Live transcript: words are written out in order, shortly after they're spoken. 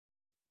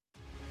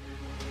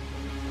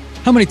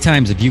How many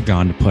times have you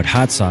gone to put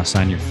hot sauce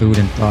on your food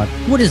and thought,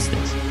 what is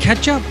this?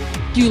 Ketchup?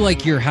 Do you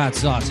like your hot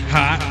sauce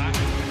hot?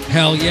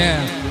 Hell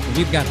yeah.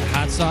 We've got the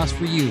hot sauce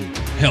for you.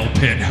 Hell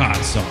Pit Hot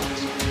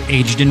Sauce.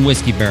 Aged in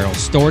whiskey barrels,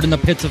 stored in the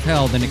pits of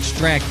hell, then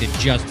extracted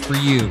just for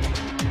you.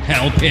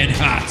 Hell Pit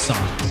Hot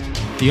Sauce.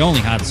 The only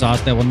hot sauce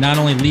that will not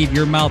only leave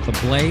your mouth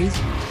ablaze,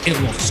 it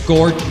will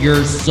scorch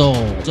your soul.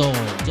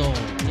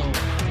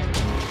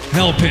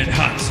 Hell Pit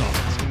Hot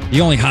Sauce. The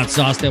only hot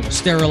sauce that will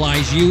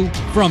sterilize you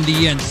from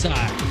the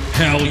inside.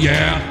 Hell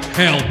yeah,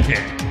 Hell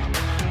Pit.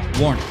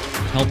 Warning,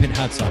 Hell Pit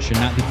Hot Sauce should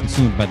not be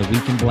consumed by the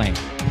weak and blank.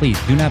 Please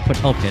do not put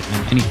Hell Pit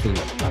on any food,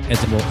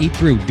 as it will eat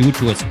through due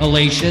to its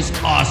hellacious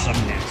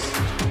awesomeness.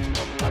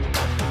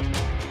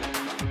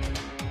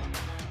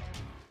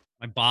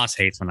 My boss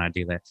hates when I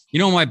do that. You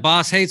know what my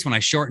boss hates? When I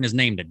shorten his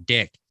name to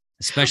Dick,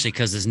 especially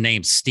because his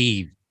name's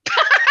Steve.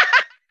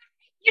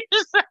 You're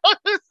so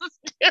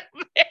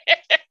stupid.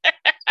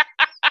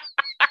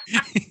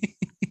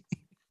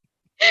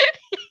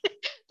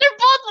 They're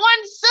both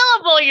one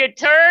syllable, you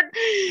turd.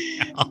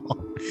 Oh.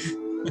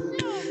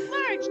 So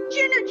much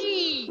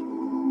energy.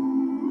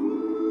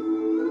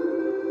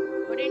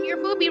 Put in your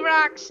booby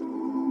rocks.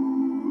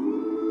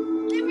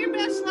 Live your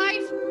best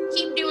life.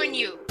 Keep doing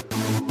you.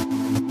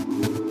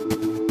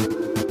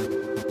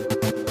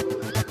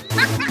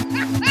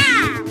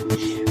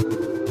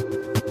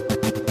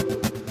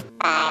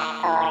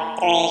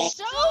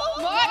 So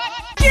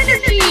much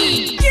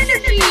energy.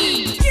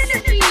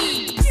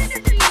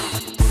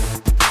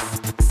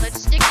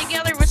 Let's stick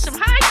together with some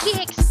high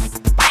kicks.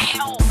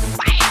 Bow,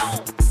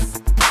 bow.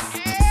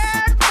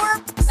 And we're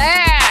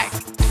back.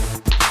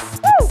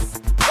 Woo!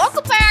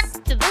 Welcome back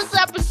to this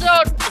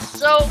episode of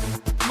So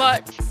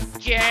Much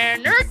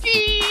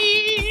Energy.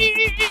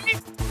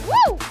 Woo!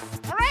 All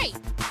right.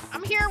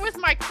 I'm here with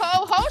my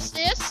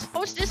hostess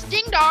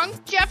Ding Dong,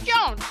 Jeff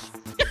Jones.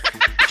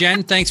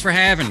 Jen, thanks for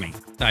having me.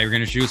 Thought you were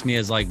going to introduce me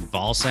as like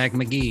Ballsack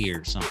McGee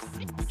or something. I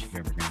don't know what you're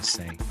ever going to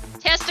say.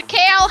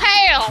 Testicle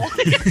Hale.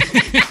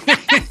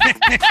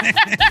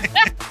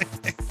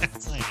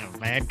 That's like a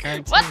bad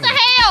cartoon. What the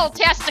hell,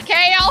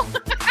 Testicle?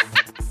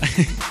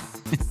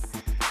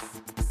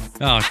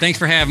 Oh, thanks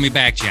for having me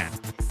back, Jen.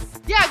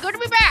 Yeah, good to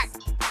be back.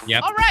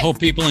 Yep. All right. Hope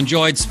people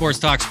enjoyed Sports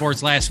Talk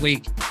Sports last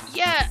week.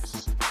 Yes.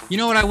 You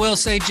know what I will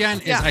say,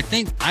 Jen, is Yeah. I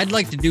think I'd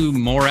like to do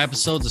more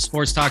episodes of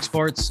Sports Talk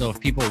Sports. So if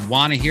people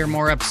want to hear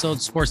more episodes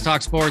of Sports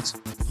Talk Sports,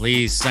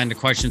 please send the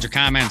questions or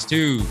comments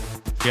to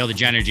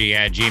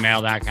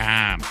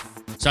fieldofgenergy@gmail.com.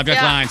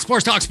 Subject line,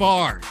 Sports Talk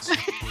Sports.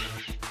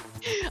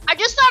 I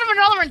just thought of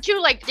another one too,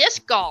 like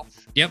disc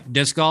golf. Yep.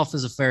 Disc golf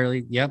is that's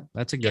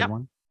a good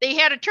one. They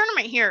had a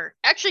tournament here.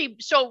 Actually,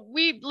 so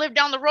we live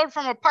down the road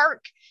from a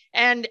park,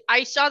 and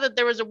I saw that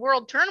there was a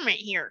world tournament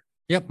here.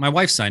 Yep. My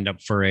wife signed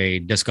up for a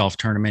disc golf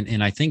tournament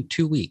in, I think,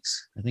 2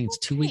 weeks. I think it's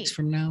 2 Okay. weeks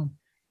from now.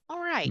 All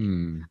right. I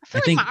I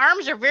feel like my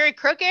arms are very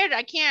crooked.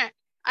 I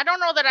don't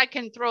know that I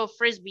can throw a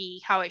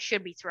frisbee how it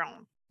should be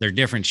thrown. They're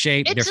different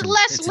shape. It's different,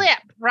 less lip,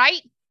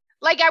 right?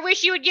 Like I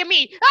wish you would give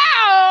me,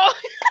 oh!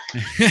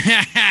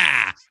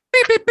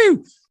 Beep, beep, beep.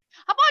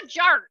 How about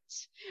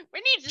jarts?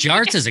 We need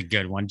Jarts is a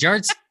good one.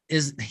 Jarts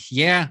is,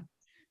 yeah.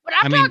 But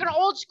I'm talking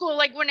old school,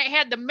 like when it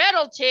had the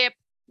metal tip,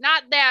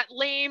 not that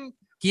lame.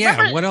 Yeah.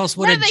 Remember what else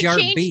would a when they jart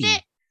changed be?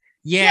 it?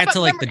 Yeah, but to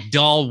like remember- the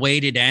dull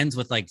weighted ends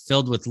with like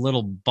filled with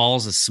little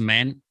balls of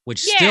cement,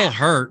 which Yeah. still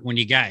hurt when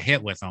you got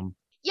hit with them.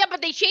 Yeah,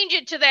 but they changed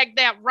it to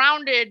that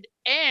rounded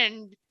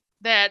end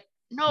that,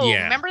 no,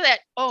 Yeah. remember that?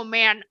 Oh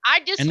man, I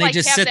just And they like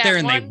just have sit that there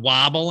and they one.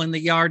 wobble in the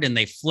yard and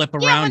they flip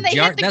when around. they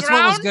hit the That's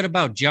what was ground. good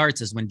about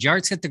jarts is when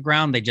jarts hit the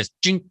ground, they just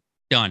jink,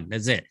 done.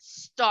 That's it.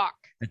 Stuck.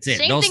 That's it.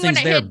 Same Those thing when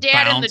things it there hit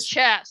dad in the bounce.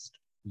 chest.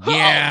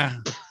 Yeah.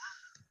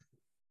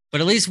 But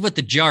at least with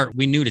the jart,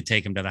 we knew to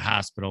take him to the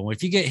hospital.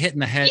 If you get hit in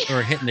the head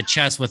or hit in the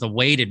chest with a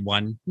weighted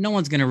one, no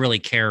one's going to really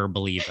care or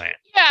believe that.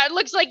 Yeah, it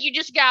looks like you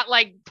just got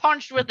like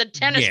punched with a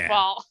tennis Yeah.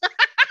 ball.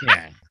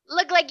 Yeah.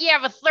 Look like you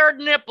have a third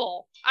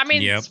nipple. I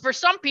mean, Yep. for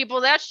some people,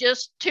 that's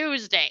just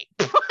Tuesday.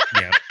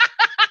 Yeah.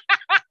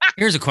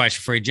 Here's a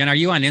question for you, Jen. Are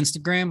you on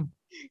Instagram?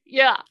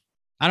 Yeah.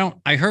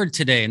 I heard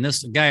today, and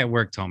this guy at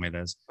work told me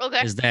this,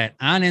 Okay. is that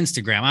on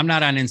Instagram, I'm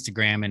not on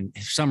Instagram, and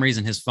for some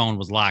reason his phone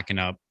was locking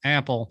up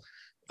Apple,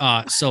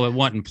 so it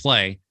wouldn't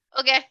play.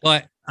 Okay.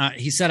 But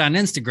he said on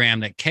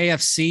Instagram that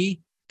KFC,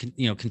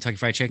 Kentucky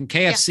Fried Chicken,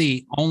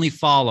 KFC only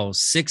follows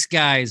 6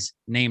 guys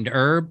named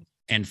Herb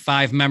and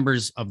 5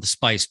 members of the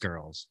Spice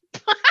Girls.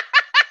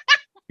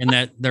 And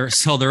that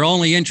they're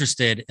only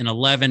interested in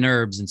 11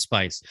 herbs and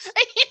spices.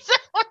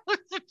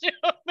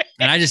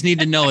 And I just need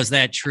to know, is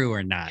that true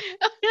or not?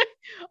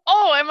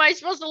 Oh, am I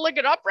supposed to look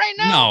it up right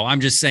now? No, I'm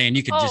just saying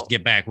you could Oh. just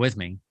get back with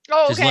me.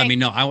 Oh, Just okay. let me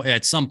know.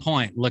 At some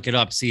point, look it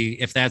up, see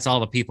if that's all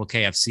the people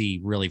KFC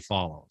really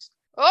follows.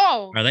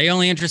 Oh, Are they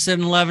only interested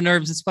in 11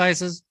 herbs and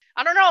spices?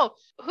 I don't know.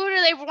 Who do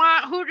they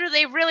want? Who do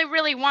they really,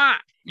 really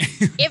want?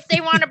 If they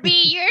want to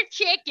be your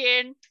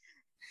chicken,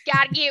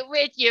 gotta get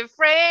with your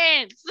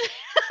friends.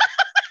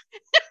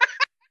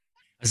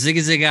 A zigga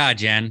zigga,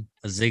 Jen.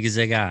 A zigga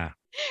zigga.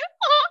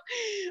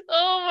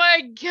 Oh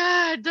my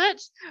God, that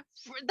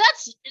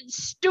That's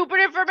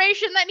stupid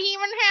information that he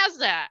even has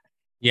that.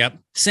 Yep.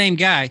 Same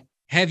guy.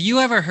 Have you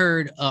ever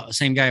heard,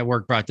 same guy at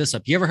work brought this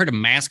up. You ever heard of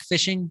mask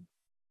fishing?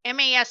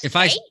 MASK?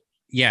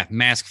 Yeah,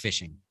 mask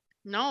fishing.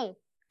 No.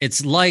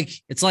 It's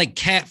like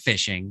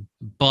catfishing,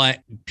 but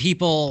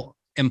people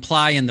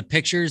imply in the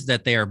pictures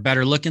that they are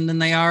better looking than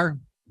they are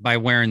by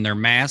wearing their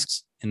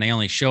masks, and they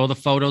only show the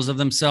photos of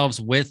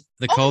themselves with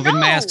the COVID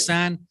masks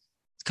on.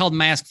 It's called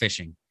mask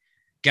fishing.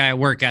 Guy at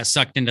work got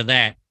sucked into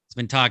that. He's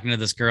been talking to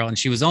this girl, and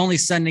she was only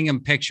sending him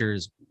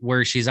pictures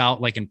where she's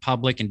out like in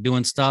public and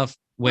doing stuff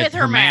with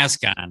her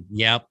mask on.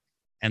 Yep.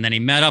 And then he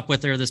met up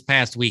with her this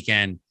past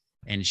weekend,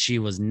 and she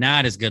was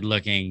not as good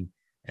looking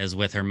as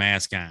with her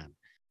mask on.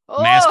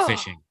 Mask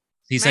fishing.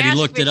 He said he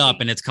looked it up,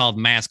 and it's called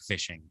mask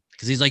fishing.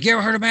 Because he's like, you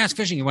ever heard of mask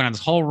fishing? He went on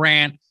this whole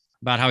rant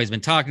about how he's been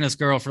talking to this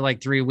girl for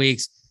like 3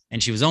 weeks,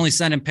 and she was only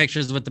sending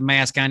pictures with the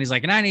mask on. He's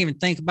like, and I didn't even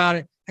think about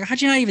it. Like,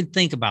 how'd you not even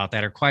think about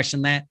that or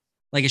question that?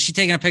 Like, is she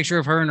taking a picture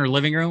of her in her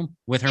living room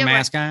with her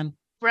mask on?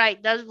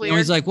 Right. That's weird. And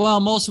he's like, well,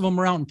 most of them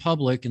are out in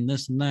public and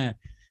this and that.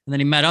 And then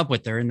he met up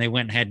with her, and they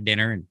went and had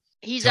dinner. And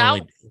he's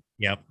out.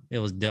 Yep. It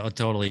was a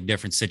totally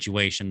different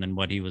situation than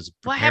what he was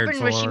prepared What happened?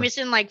 for. Was she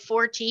missing like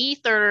 4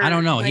 teeth or? I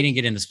don't know. Like, he didn't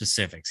get into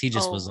specifics. He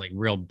just was like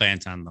real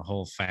bent on the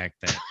whole fact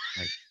that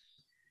like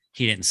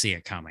he didn't see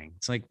it coming.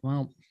 It's like,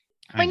 well,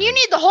 when you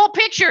need the whole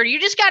picture, you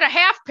just got a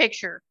half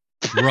picture.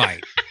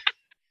 Right.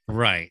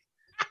 Right.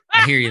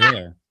 I hear you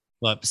there.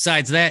 But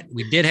besides that,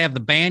 we did have the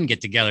band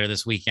get together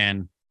this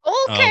weekend.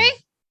 Okay.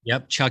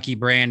 Yep. Chucky,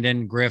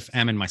 Brandon, Griff,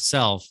 Em, and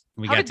myself.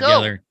 We got Go?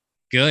 together.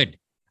 Good.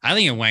 I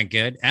think it went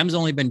good. Em's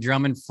only been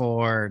drumming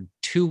for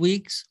 2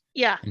 weeks.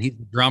 Yeah. And he's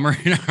the drummer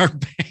in our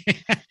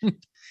band.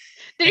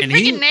 Did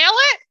he nail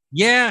it?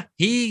 Yeah,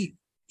 he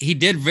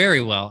did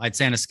very well. I'd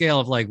say on a scale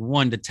of like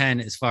 1 to 10,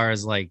 as far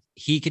as like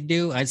he could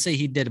do, I'd say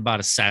he did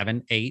about a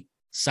 7, 8,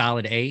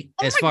 solid 8.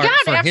 Oh as my far God,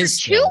 for after his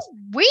 2 skills.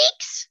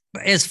 weeks?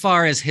 As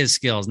far as his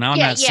skills. Now, I'm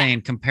not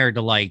saying compared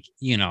to like,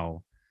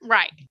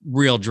 right,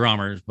 real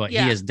drummers, but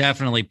he is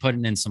definitely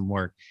putting in some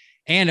work.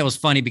 And it was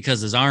funny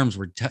because his arms,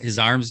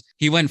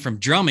 he went from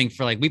drumming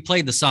for like, we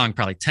played the song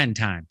probably 10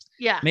 times.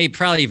 Yeah. Maybe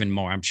probably even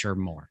more. I'm sure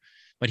more.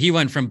 But he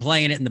went from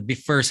playing it in the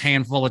first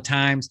handful of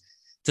times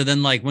to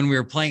then like when we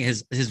were playing,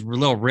 his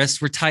little wrists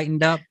were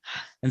tightened up.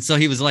 And so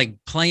he was like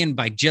playing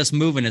by just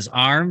moving his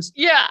arms.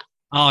 Yeah.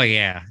 Oh,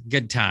 yeah.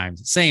 Good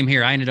times. Same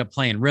here. I ended up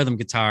playing rhythm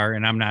guitar,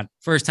 and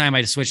first time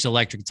I switched to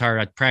electric guitar.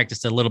 I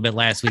practiced a little bit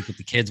last week with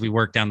the kids. We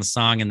worked on the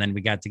song, and then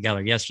we got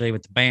together yesterday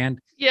with the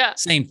band. Yeah.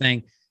 Same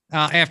thing.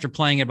 After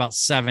playing it about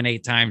 7,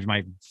 8 times,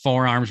 my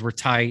forearms were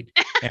tight,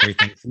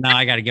 everything. So now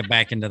I got to get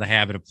back into the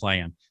habit of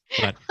playing.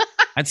 But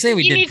I'd say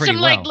we did pretty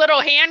well. You need some like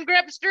little hand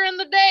grips during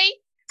the day?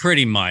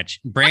 Pretty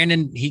much.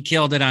 Brandon, he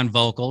killed it on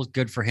vocals.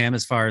 Good for him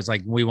as far as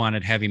like we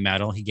wanted heavy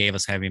metal. He gave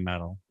us heavy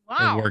metal.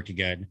 Wow. It worked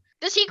good.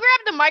 Does he grab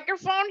the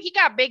microphone? He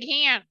got big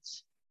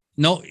hands.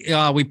 No,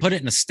 we put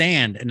it in a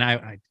stand, and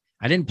I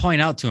didn't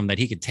point out to him that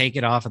he could take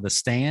it off of the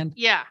stand.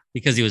 Yeah.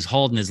 Because he was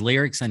holding his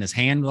lyrics in his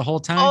hand the whole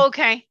time. Oh,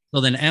 okay.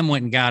 So then Em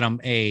went and got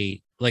him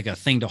a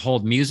thing to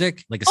hold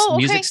music, like a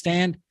music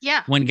stand.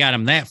 Yeah. Went and got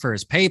him that for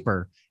his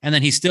paper, and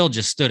then he still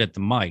just stood at the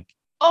mic.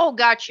 Oh,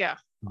 gotcha.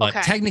 But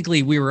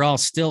technically, we were all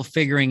still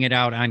figuring it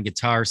out on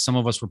guitar. Some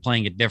of us were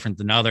playing it different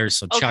than others.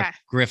 So Chuck,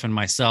 Griff, and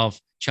myself,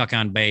 Chuck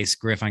on bass,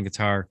 Griff on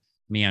guitar,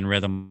 me on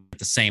rhythm,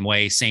 the same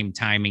way, same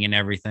timing and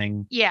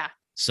everything. Yeah.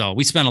 So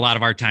we spent a lot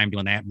of our time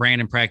doing that.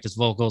 Brandon practiced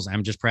vocals.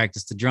 I'm just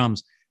practiced the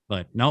drums.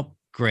 But nope,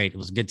 great. It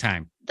was a good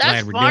time.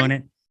 That's Glad we're doing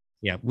it.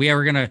 Yeah,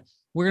 we're gonna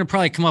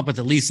probably come up with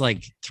at least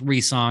like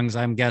 3 songs,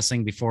 I'm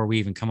guessing, before we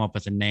even come up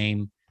with a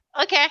name.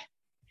 Okay.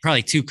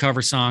 Probably 2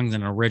 cover songs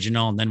and an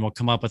original, and then we'll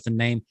come up with a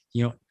name.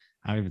 You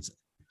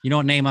know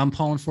what name I'm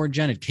pulling for,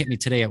 Jen? It hit me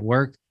today at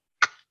work.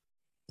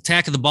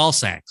 Attack of the Ball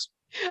Sacks.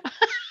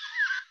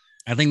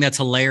 I think that's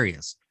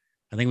hilarious.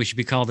 I think we should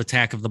be called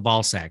Attack of the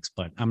Ball Sacks,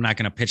 but I'm not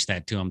going to pitch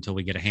that to them until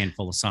we get a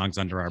handful of songs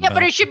under our belt. Yeah,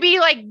 but it should be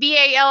like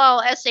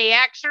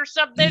BALLSAX or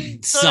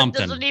something. So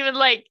something. It doesn't even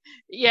like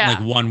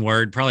one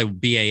word, probably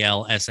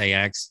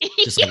BALSAX.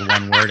 Just like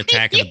one word,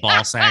 Attack of the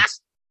Ball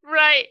Sacks.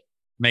 Right.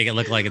 Make it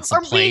look like it's a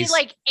place. Or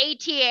be like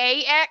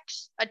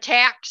ATAX,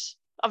 Attacks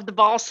of the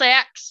Ball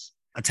Sacks.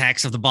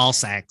 Attacks of the Ball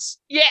Sacks.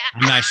 Yeah.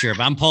 I'm not sure,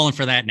 but I'm pulling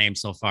for that name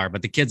so far.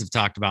 But the kids have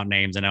talked about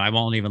names, and I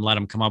won't even let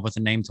them come up with a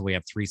name till we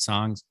have 3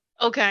 songs.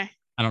 Okay.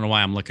 I don't know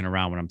why I'm looking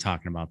around when I'm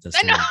talking about this.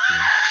 I know.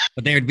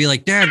 But they would be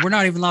like, Dad, we're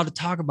not even allowed to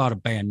talk about a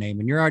band name,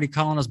 and you're already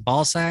calling us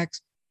Ball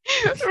Sacks?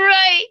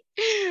 Right.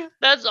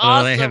 That's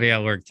awesome. They have you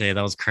at work today.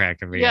 That was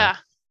crack of you. Yeah.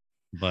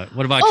 But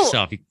what about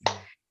yourself?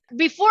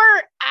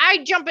 Before I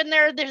jump in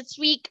there this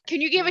week,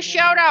 can you give a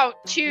shout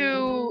out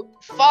to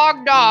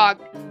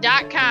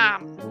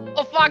fogdog.com?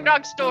 Oh,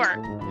 Fogdog Store.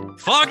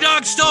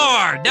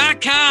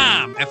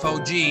 Fogdogstore.com.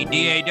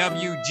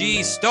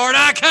 FOGDAWG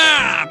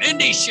store.com.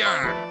 Indie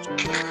shirt.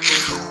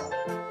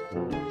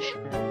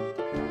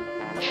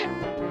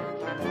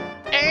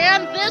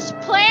 And this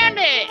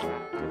planet.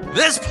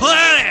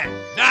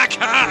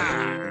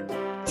 Thisplanet.com.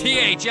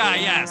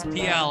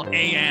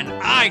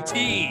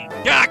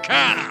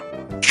 THISPLANIT.com.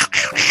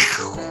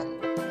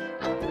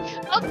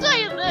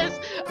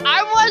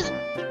 I was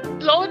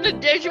loading the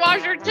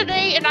dishwasher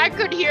today, and I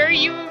could hear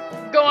you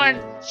going,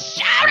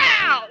 "Shout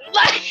out!"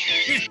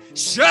 Like,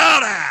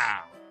 Shout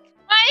out!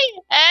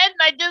 my head, and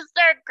I just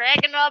started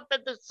cracking up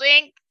at the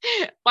sink.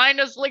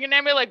 Linus looking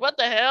at me like, "What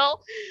the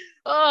hell?"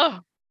 Oh,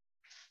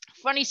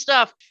 funny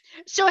stuff.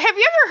 So, have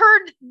you ever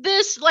heard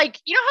this? Like,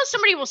 you know how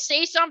somebody will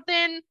say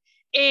something,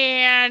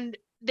 and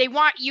they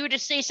want you to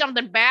say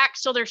something back,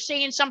 so they're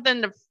saying something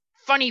in a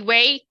funny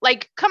way,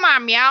 like, "Come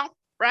on, meow,"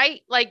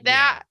 right? Like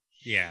that.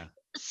 Yeah.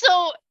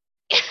 So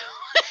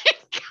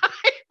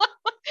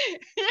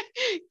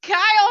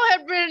Kyle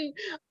had been,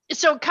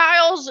 so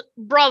Kyle's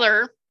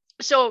brother,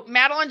 so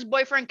Madeline's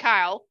boyfriend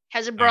Kyle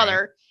has a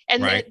brother,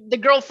 and the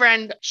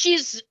girlfriend,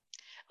 she's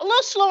a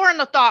little slower in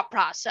the thought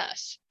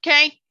process.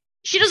 Okay.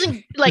 She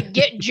doesn't like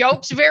get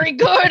jokes very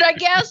good, I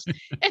guess.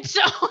 And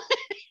so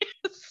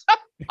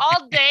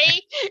all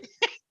day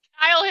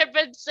Kyle had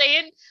been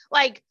saying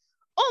like,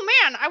 "Oh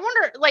man, I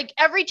wonder," like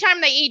every time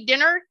they eat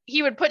dinner,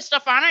 he would put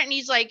stuff on it, and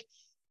he's like,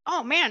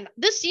 "Oh man,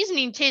 this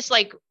seasoning tastes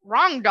like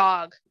wrong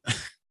dog."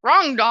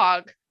 Wrong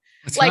dog.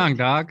 What's like, wrong,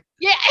 dog?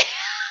 Yeah.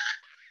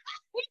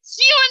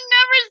 She would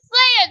never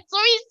say it. So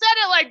he said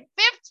it like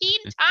 15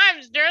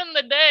 times during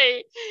the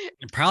day.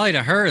 And probably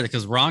to her,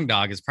 because wrong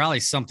dog is probably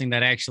something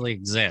that actually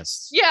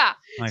exists. Yeah.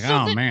 Like,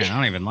 so man, I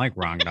don't even like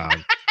wrong dog.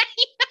 Which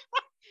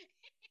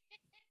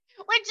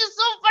is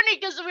so funny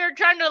because we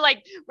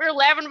were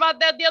laughing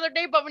about that the other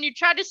day, but when you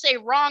try to say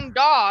wrong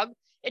dog,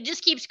 it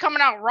just keeps coming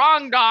out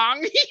wrong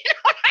dong. You know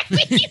what I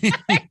mean?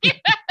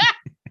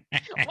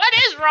 What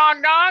is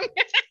wrong dong?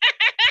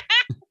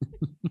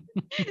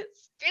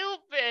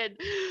 Stupid.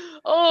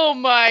 Oh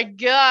my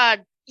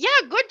God. Yeah,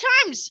 good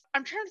times.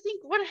 I'm trying to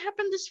think what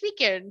happened this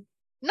weekend.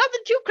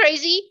 Nothing too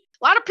crazy.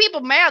 A lot of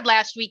people mad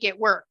last week at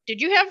work.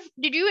 Did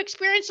you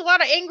experience a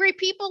lot of angry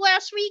people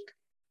last week?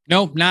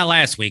 Nope, not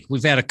last week.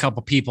 We've had a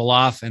couple people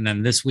off, and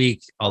then this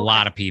week, a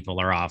lot of people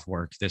are off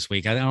work this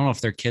week. I don't know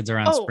if their kids are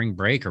on spring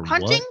break or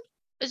hunting? What.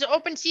 Is it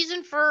open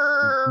season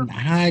for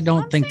I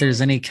don't think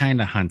there's any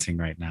kind of hunting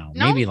right now.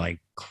 No? Maybe like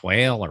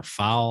quail or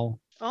fowl.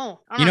 Oh,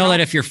 you know that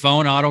if your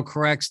phone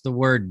autocorrects the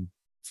word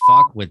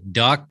fuck with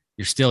duck,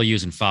 you're still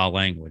using foul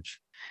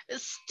language.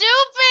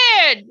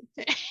 Stupid.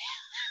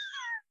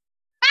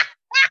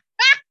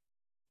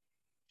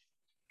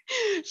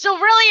 So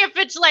really, if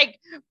it's like,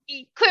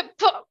 you quit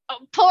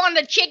pulling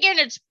the chicken,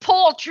 it's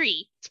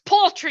poultry. It's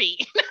poultry.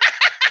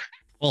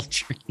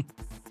 Poultry.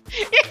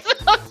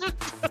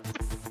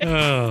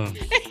 Oh.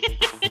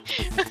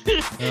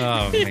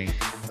 Oh, man.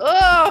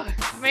 Oh,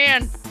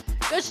 man.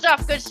 Good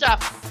stuff. Good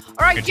stuff.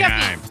 All right,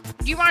 Jeffy,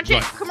 do you want to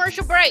take a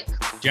commercial break?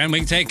 Jen, we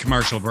can take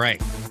commercial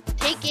break.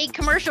 Take a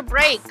commercial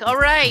break. All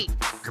right.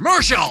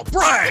 Commercial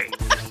break.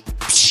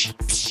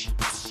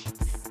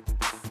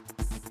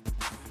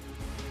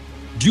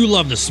 Do you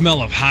love the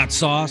smell of hot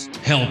sauce?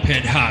 Hell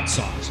Pit Hot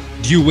Sauce.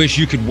 Do you wish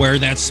you could wear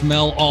that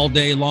smell all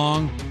day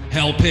long?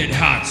 Hell Pit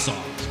Hot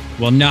Sauce.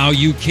 Well, now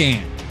you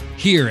can.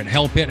 Here at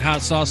Hell Pit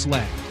Hot Sauce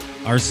Lab,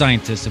 our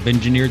scientists have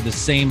engineered the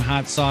same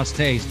hot sauce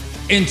taste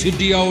into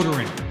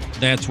deodorant.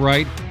 That's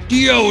right,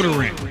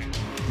 deodorant.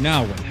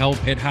 Now with Hell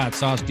Pit Hot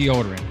Sauce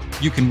deodorant,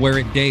 you can wear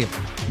it daily,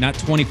 not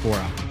 24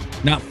 hours,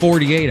 not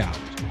 48 hours,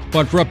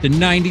 but for up to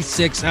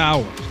 96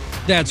 hours.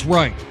 That's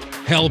right,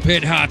 Hell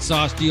Pit Hot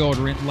Sauce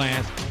deodorant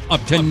lasts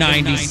up to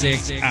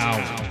 96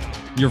 hours.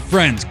 Your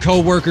friends,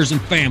 co-workers,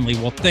 and family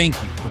will thank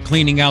you for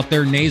cleaning out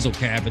their nasal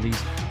cavities,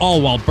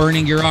 all while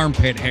burning your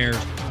armpit hairs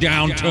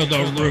down to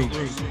the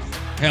roots.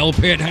 Hell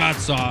Pit Hot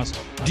Sauce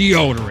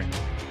deodorant.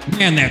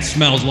 Man, that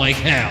smells like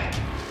hell.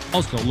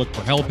 Also look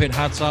for Hell Pit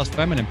Hot Sauce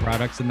feminine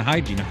products in the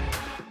hygiene aisle.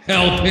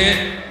 Hell Pit,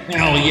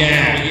 hell yeah,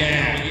 hell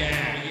yeah,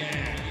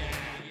 yeah.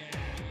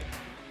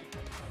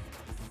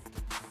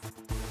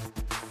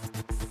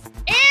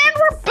 And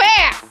we're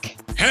back.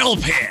 Hell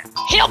Pit.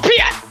 Hell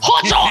Pit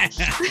Hot Sauce.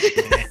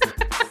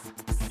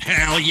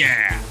 Hell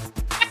yeah.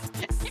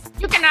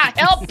 You cannot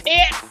help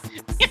it.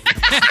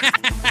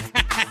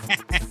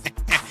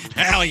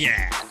 Hell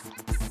yeah.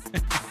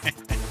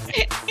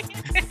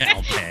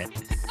 Hell Pit.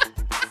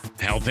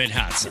 Hell Pit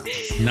Hot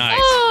Sauce. Nice.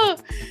 Oh,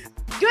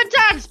 good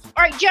times.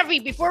 All right, Jeffy,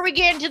 before we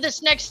get into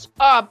this next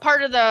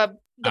part of the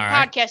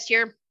podcast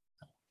here,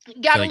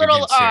 got a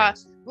little,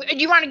 do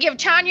you want to give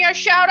Tanya a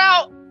shout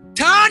out?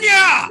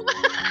 Tanya!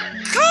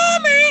 Call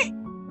me!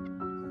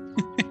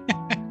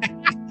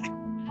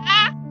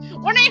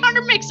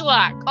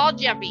 1-800-MIX-A-LOT. Call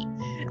Jeffy.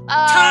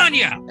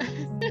 Tanya!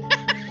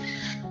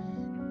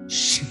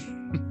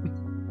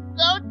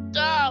 So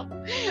dumb.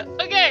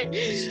 Okay.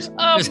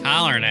 Just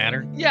hollering at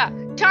her. Yeah.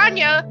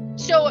 Tanya.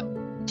 So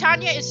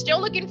Tanya is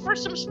still looking for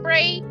some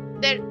spray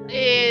that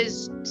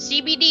is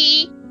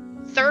CBD,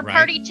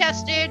 third-party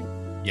tested.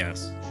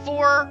 Yes.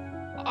 For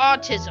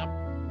autism.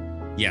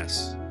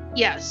 Yes.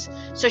 Yes.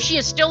 So she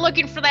is still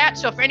looking for that.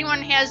 So if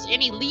anyone has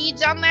any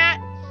leads on that,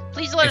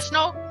 please let us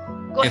know.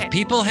 Go ahead. If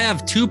people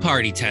have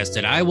two-party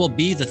tested, I will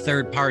be the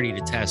third party to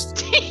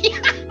test.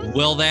 Yeah.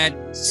 Will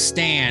that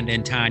stand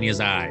in Tanya's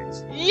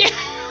eyes? Yeah.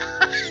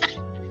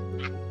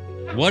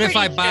 What if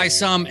I buy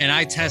some and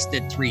I test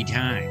it 3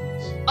 times?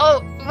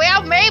 Oh,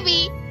 well,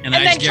 maybe. And And I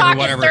then just give her talk in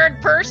whatever.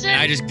 third person. And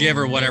I just give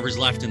her whatever's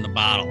left in the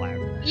bottle after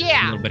that. A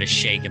Yeah. little bit of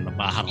shake in the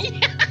bottle.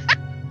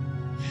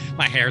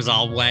 My hair's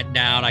all wet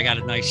down. I got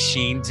a nice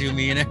sheen to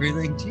me and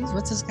everything. Jeez,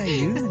 what's this guy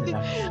using?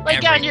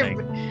 Like on your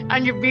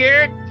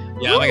beard.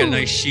 Yeah, I got a Ooh.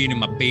 nice sheen in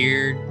my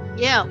beard.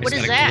 Yeah. I What just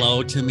is got that? a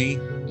glow to me.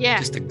 Yeah.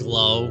 Just a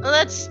glow. Oh,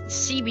 that's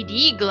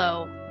CBD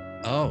glow.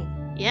 Oh.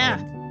 Yeah.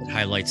 Oh, it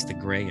highlights the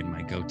gray in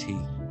my goatee.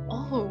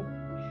 Oh.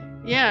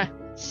 Yeah.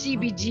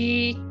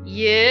 CBD.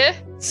 Yeah.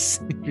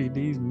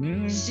 CBD's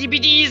nuts.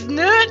 CBD's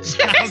nuts.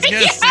 I was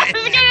gonna say. I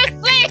was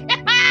gonna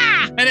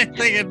say. I didn't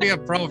think it'd be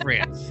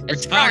appropriate. We're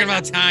It's talking probably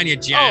about Tanya,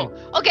 Jen.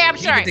 Oh, okay. I'm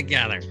Keep it sorry.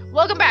 together.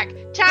 Welcome back,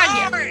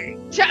 Tanya. Sorry.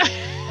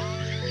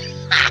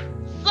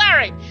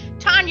 Sorry,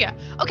 Tanya.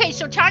 Okay,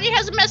 so Tanya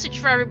has a message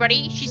for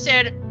everybody. She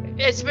said,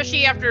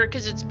 especially after,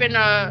 because it's been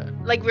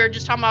like we were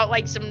just talking about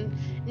like some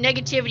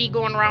negativity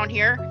going around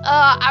here.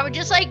 I would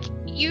just like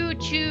you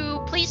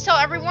to please tell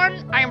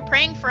everyone I am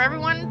praying for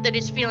everyone that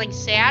is feeling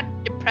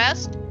sad,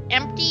 depressed,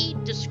 empty,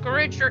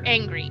 discouraged, or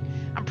angry.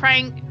 I'm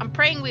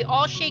praying we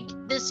all shake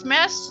this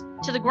mess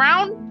to the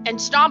ground and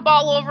stomp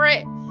all over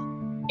it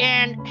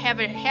and have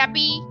a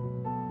happy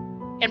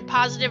and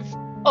positive.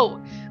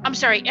 Oh, I'm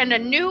sorry. And a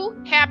new,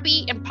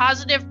 happy, and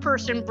positive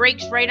person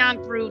breaks right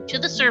on through to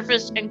the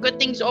surface, and good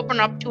things open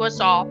up to us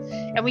all,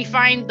 and we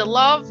find the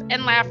love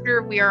and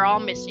laughter we are all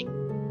missing.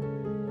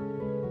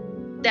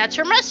 That's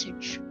her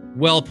message.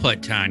 Well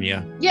put,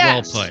 Tanya.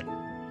 Yes. Well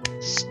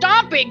put.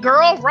 Stomp it,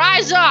 girl.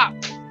 Rise up.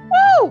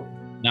 Woo!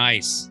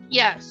 Nice.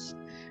 Yes.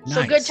 So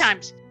Nice. good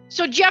times.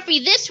 So Jeffy,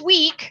 this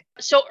week,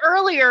 so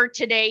earlier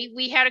today,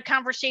 we had a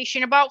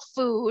conversation about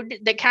food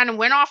that kind of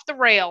went off the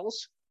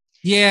rails.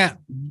 Yeah.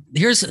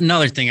 Here's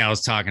another thing I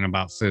was talking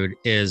about food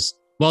is,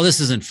 well, this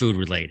isn't food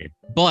related,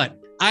 but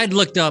I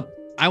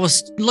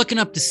was looking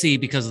up to see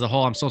because of the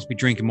whole I'm supposed to be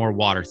drinking more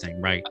water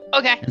thing, right?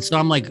 Okay. And so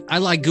I'm like, I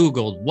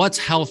Googled what's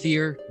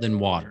healthier than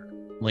water?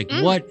 Like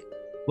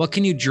what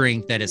can you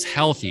drink that is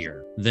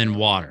healthier than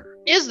water?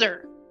 Is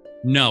there?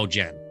 No,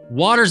 Jen.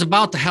 Water's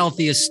about the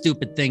healthiest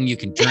stupid thing you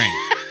can drink.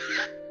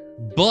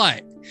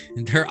 But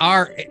there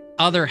are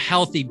other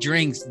healthy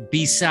drinks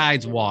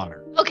besides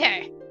water,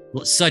 Okay.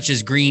 such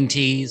as green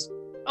teas,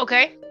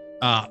 Okay.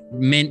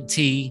 mint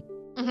tea.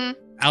 Mm-hmm.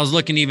 I was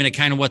looking even at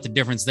kind of what the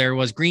difference there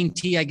was. Green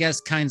tea, I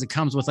guess, kind of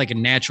comes with like a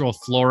natural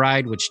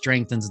fluoride, which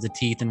strengthens the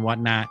teeth and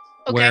whatnot.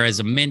 Okay. Whereas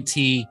a mint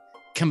tea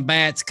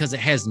combats because it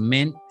has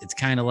mint. It's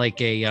kind of like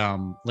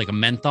a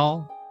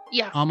menthol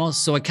Yeah.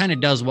 almost. So it kind of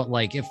does what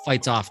like it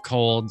fights off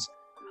colds,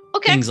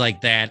 Okay. things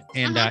like that.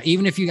 And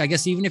even if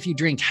you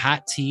drink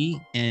hot tea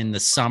in the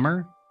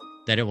summer,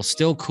 that it will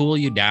still cool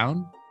you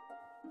down.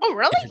 Oh,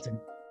 really?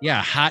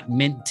 Yeah, hot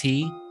mint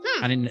tea.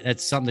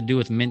 That's something to do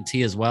with mint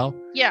tea as well.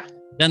 Yeah.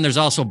 Then there's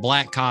also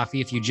black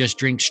coffee. If you just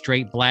drink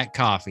straight black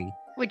coffee.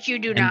 Which you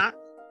do not.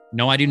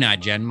 No, I do not,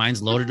 Jen.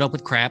 Mine's loaded up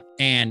with crap.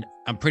 And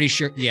I'm pretty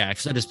sure, yeah, I've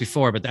said this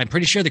before, but I'm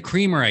pretty sure the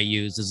creamer I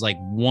use is like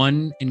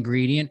one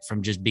ingredient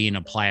from just being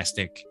a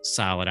plastic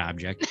solid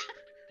object.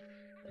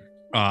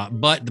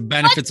 But the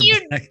benefits of you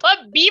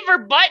put beaver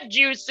butt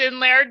juice in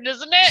there,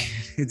 doesn't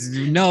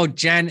it? no,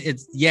 Jen,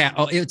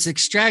 it's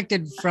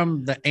extracted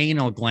from the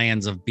anal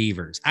glands of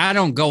beavers. I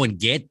don't go and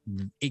get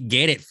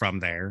it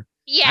from there.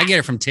 Yeah. I get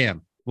it from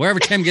Tim. Wherever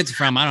Tim gets it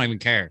from, I don't even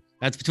care.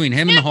 That's between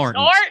him and the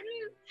Hortons.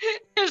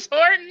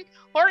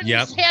 Horton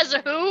Yep. has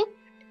a who?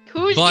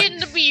 Who's getting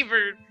the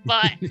beaver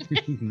butt?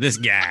 This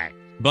guy.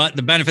 But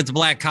the benefits of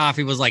black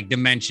coffee was like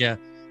dementia.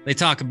 They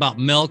talk about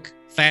milk,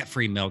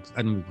 fat-free milk.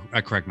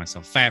 I correct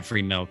myself.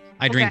 Fat-free milk.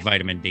 I drink Okay.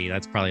 vitamin D.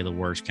 That's probably the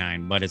worst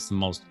kind, but it's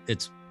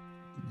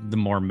the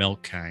more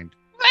milk kind.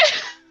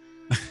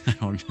 I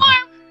don't know.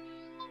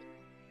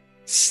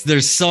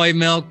 There's soy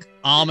milk,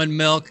 almond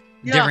milk,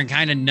 Yeah. different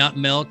kind of nut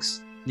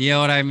milks. You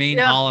know what I mean?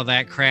 Yeah. All of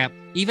that crap.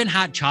 Even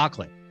hot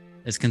chocolate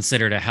is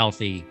considered a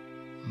healthy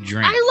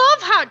drink. I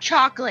love hot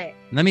chocolate.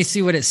 Let me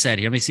see what it said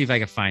here. Let me see if I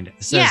can find it.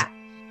 It says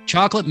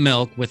chocolate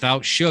milk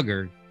without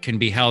sugar can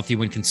be healthy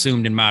when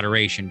consumed in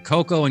moderation.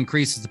 Cocoa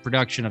increases the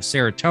production of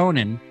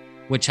serotonin,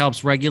 which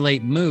helps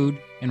regulate mood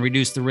and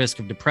reduce the risk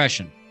of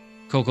depression.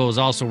 Cocoa is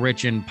also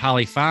rich in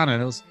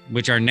polyphenols,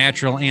 which are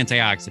natural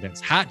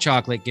antioxidants. Hot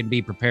chocolate can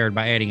be prepared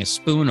by adding a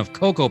spoon of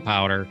cocoa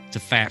powder to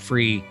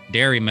fat-free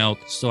dairy milk,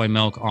 soy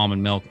milk,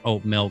 almond milk,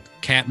 oat milk,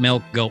 cat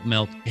milk, goat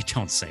milk. It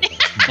don't say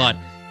that, but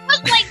I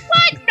was like,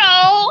 what?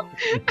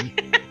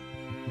 No.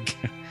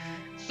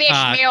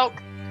 Fish milk.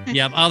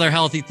 Yep, other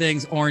healthy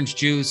things, orange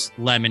juice,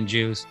 lemon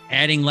juice.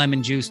 Adding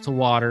lemon juice to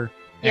water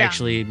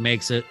actually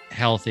makes it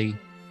healthy.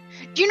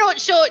 Do you know what?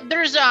 So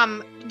there's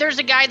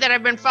a guy that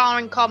I've been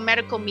following called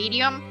Medical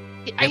Medium.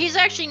 Yep. He's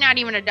actually not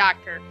even a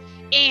doctor.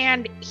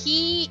 And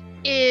he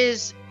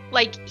is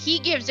like, he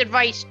gives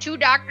advice to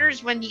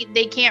doctors when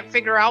they can't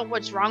figure out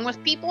what's wrong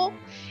with people.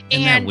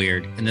 Isn't that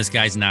weird? And this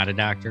guy's not a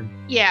doctor?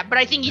 Yeah, but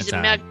I think he's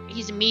That's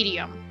he's a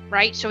medium,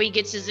 right? So he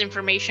gets his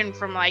information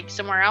from like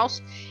somewhere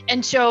else.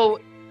 And so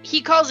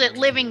he calls it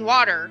living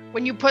water.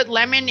 When you put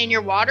lemon in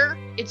your water,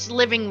 it's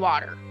living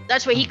water.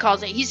 That's what he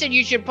calls it. He said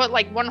you should put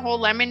like one whole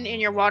lemon in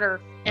your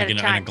water at Like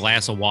a time. in a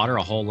glass of water,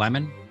 a whole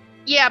lemon?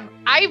 Yeah,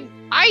 I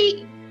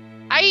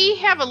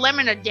have a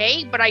lemon a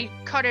day, but I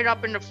cut it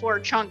up into 4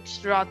 chunks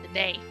throughout the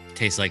day.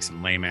 Tastes like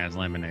some lame-ass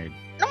lemonade.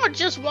 No, it's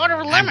just water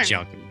with lemon. I'm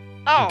joking.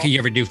 Oh, Can you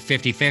ever do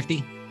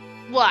 50-50?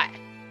 what?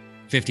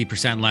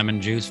 50%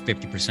 lemon juice,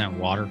 50%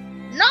 water?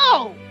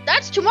 No,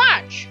 that's too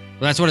much.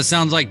 Well, that's what it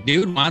sounds like,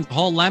 dude. Want a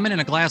whole lemon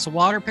in a glass of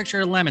water? Picture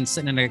a lemon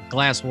sitting in a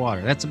glass of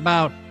water. That's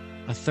about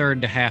a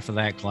third to half of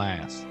that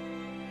glass.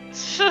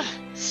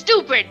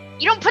 Stupid.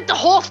 You don't put the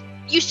whole,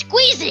 you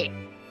squeeze it.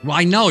 Well,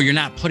 I know you're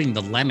not putting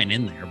the lemon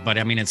in there, but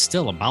I mean, it's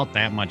still about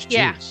that much juice.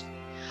 Yeah.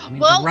 I mean,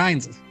 Well- the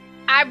rinds.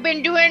 I've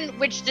been doing,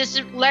 which this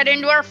led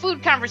into our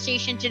food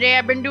conversation today,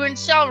 I've been doing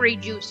celery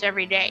juice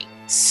every day.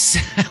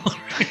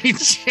 Celery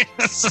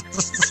juice.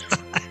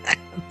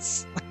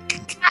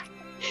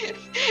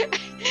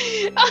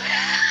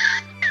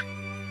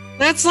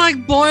 That's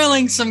like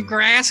boiling some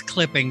grass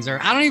clippings, or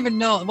I don't even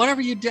know.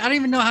 Whatever you do, I don't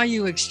even know how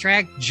you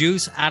extract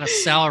juice out of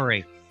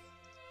celery.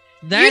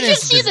 That You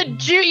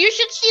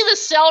should see the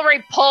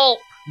celery pulp.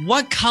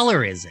 What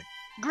color is it?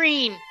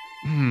 Green.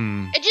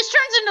 Hmm. It just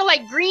turns into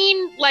like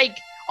green, like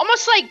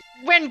almost like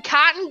when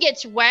cotton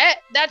gets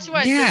wet. That's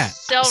what Yeah. the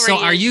celery So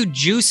are is. you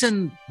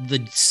juicing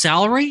the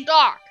celery,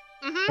 Doc.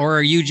 Mm-hmm. or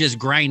are you just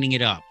grinding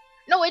it up?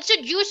 No, it's a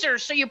juicer.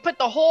 So you put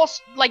the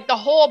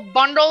whole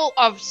bundle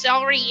of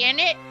celery in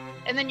it,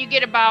 and then you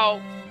get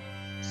about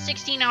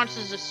 16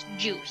 ounces of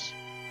juice.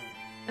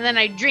 And then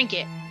I drink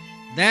it.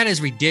 That is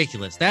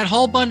ridiculous. That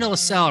whole bundle of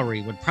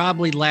celery would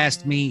probably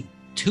last me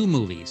 2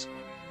 movies.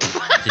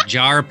 The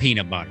jar of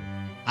peanut butter.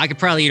 I could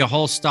probably eat a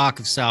whole stalk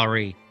of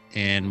celery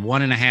in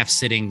 1.5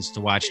 sittings to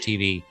watch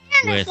TV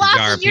And it with a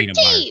jar of flosses your peanut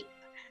teeth.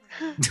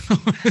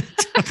 butter.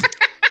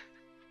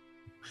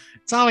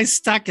 It's always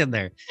stuck in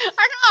there.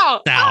 I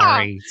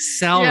know.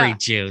 Celery Yeah.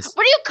 juice.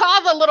 What do you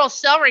call the little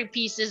celery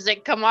pieces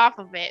that come off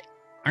of it?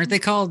 Aren't they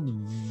called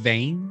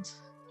veins?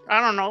 I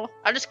don't know.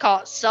 I just call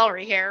it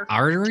celery hair.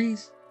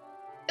 Arteries?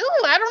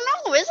 Ooh, I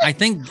don't know. Is it? I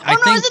think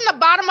Isn't the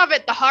bottom of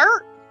it the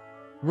heart?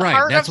 right.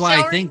 heart That's of why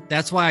celery?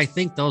 that's why I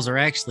think those are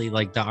actually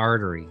like the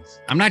arteries.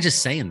 I'm not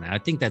just saying that. I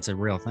think that's a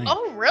real thing.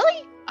 Oh,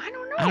 really? I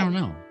don't know. I don't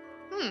know.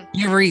 Hmm.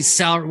 You ever eat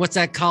celery? What's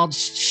that called?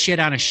 Shit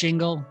on a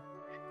shingle?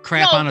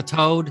 Crap No. on a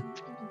toad?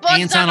 Bugs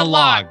Ants on a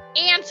log.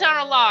 Ants on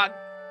a log.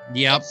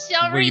 Yep. It's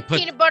celery, Where you put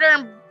peanut butter,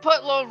 and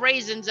put little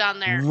raisins on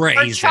there.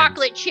 Raisins. Or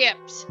chocolate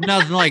chips.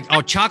 nothing like,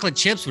 oh, chocolate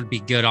chips would be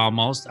good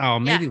almost. Oh,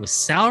 maybe with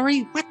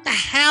celery? What the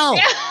hell?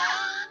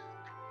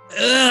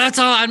 That's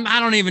all. I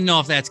don't even know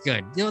if that's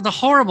good. You know, the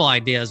horrible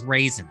idea is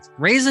raisins.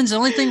 Raisins, the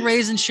only thing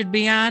raisins should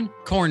be on,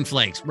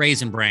 cornflakes,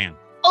 Raisin Bran.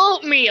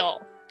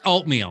 Oatmeal.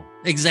 Oatmeal.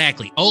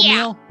 Exactly.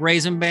 Oatmeal,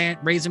 Raisin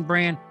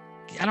Bran.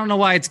 I don't know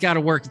why it's got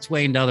to work its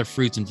way into other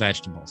fruits and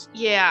vegetables.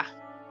 Yeah.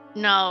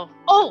 No.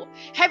 Oh,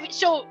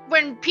 so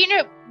when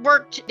Peanut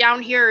worked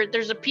down here,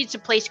 there's a pizza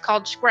place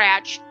called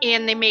Scratch,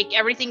 and they make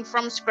everything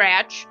from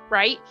scratch,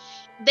 right?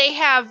 They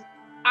have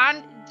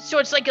so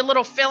it's like a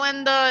little fill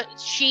in the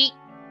sheet.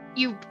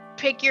 You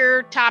pick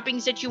your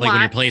toppings that you Like when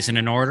you're want. placing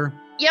an order.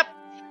 Yep.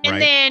 And Right.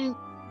 then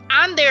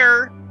on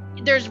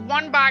there's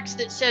one box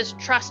that says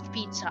Trust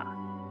Pizza.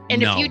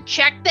 And No. if you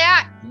check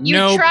that, you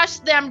Nope.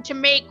 trust them to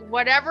make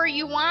whatever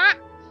you want.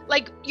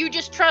 Like you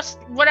just trust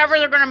whatever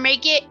they're going to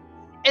make it.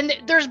 And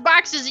there's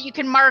boxes that you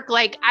can mark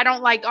like I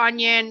don't like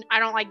onion, I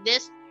don't like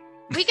this.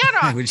 We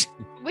got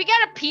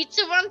a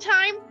pizza one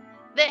time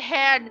that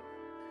had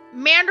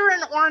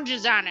mandarin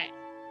oranges on it.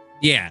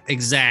 Yeah,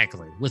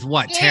 exactly. With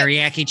what? Yeah.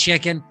 Teriyaki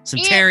chicken? Some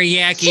Yeah.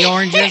 teriyaki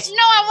oranges? No,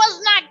 it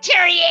was not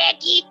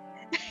teriyaki.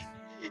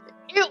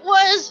 It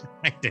was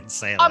I didn't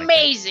say it like that.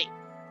 amazing.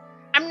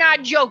 I'm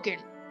not joking.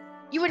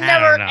 You would I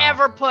never don't know.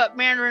 ever put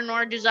mandarin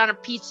oranges on a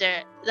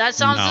pizza. That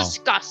sounds No.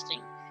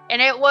 disgusting.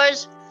 And it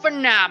was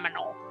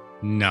phenomenal.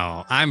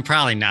 No, I'm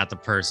probably not the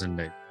person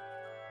to.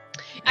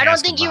 I don't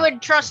ask think you about.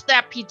 would trust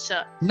that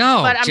pizza.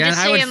 No, but I'm Jen, just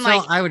I would saying, fill.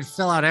 like- I would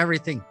fill out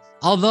everything.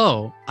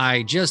 Although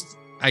I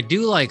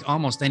do like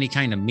almost any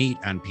kind of meat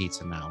on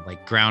pizza now,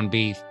 like ground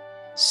beef,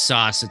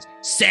 sausage.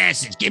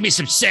 Give me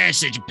some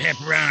sausage and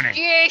pepperoni.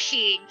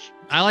 Sausage.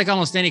 I like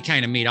almost any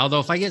kind of meat. Although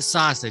if I get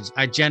sausage,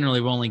 I generally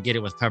will only get it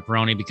with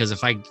pepperoni because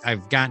if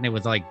I've gotten it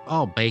with like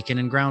bacon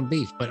and ground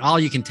beef, but all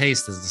you can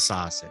taste is the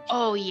sausage.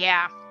 Oh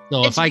yeah. So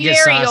It's if I get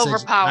very sausage,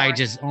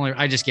 overpowering.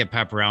 I just get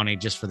pepperoni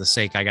just for the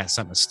sake I got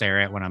something to stare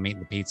at when I'm eating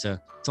the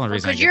pizza. It's the only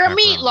reason I Because get you're a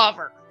meat pepperoni.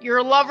 lover. You're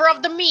a lover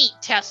of the meat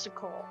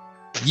testicle.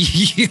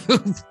 You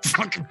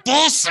fucking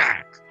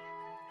bullsack.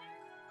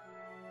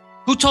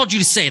 Who told you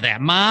to say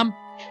that, Mom?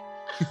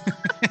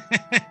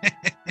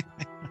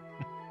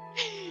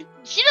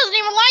 She doesn't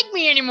even like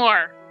me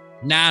anymore.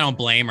 Nah, I don't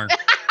blame her.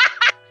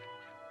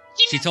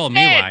 She just told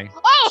me did. why.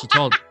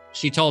 Oh,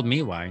 She told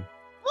me why.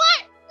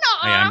 what?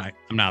 Nuh-uh.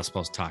 I'm not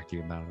supposed to talk to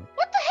you about it.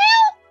 What the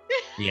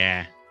hell?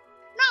 Yeah.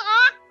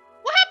 Nuh-uh.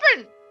 What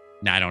happened?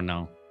 I don't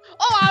know.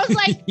 Oh, I was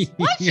like,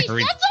 what? She said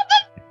You're- something?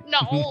 No.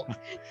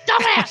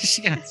 Dumbass. What's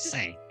she gonna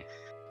say?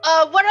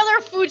 What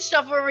other food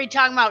stuff were we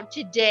talking about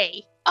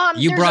today?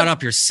 You brought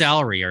up your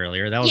celery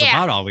earlier. That was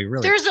about all we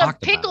really talked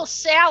about. There's a pickle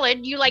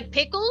salad. You like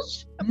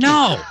pickles?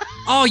 No.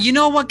 Oh, you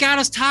know what got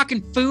us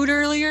talking food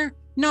earlier?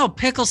 No,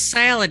 pickle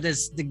salad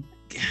is the...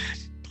 God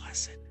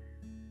bless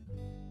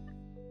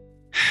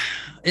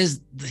it.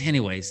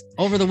 Anyways,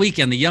 over the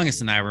weekend, the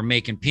youngest and I were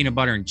making peanut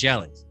butter and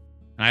jellies.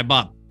 And I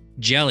bought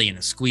jelly in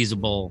a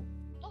squeezable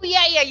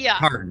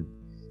carton.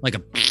 Like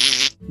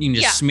you can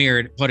just smear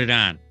it, put it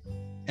on.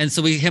 And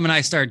so him and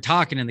I started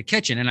talking in the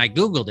kitchen, and I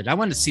Googled it. I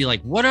wanted to see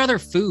like what other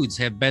foods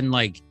have been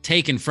like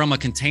taken from a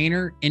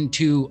container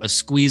into a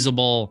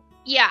squeezable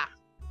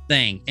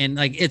thing. And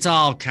like, it's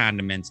all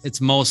condiments.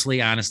 It's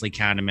mostly honestly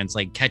condiments.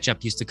 Like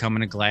ketchup used to come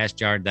in a glass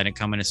jar, then it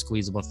come in a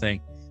squeezable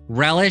thing.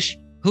 Relish.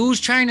 Who's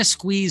trying to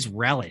squeeze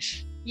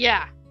relish?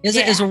 Yeah.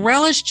 Is a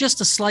relish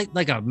just a slight,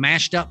 like a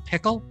mashed up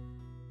pickle?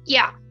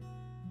 Yeah.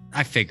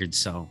 I figured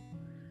so.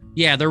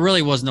 Yeah, there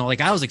really was no,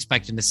 like I was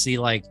expecting to see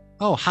like,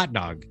 oh, hot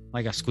dog,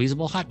 like a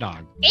squeezable hot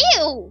dog.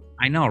 Ew.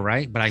 I know,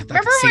 right? But I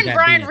remember when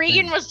Brian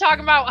Regan was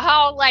talking about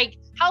how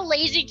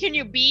lazy can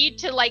you be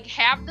to like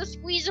have the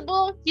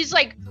squeezable? He's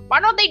like, why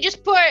don't they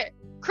just put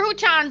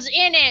croutons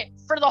in it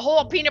for the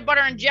whole peanut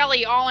butter and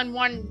jelly all in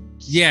one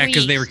squeeze? Yeah,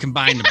 because they were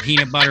combining the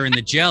peanut butter and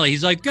the jelly.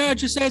 He's like, God,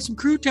 just add some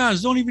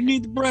croutons. Don't even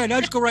need the bread. I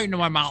just go right into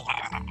my mouth.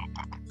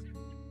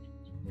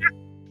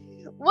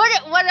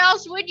 What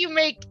else would you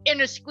make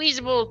in a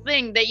squeezable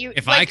thing that you...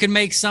 If I could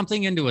make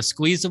something into a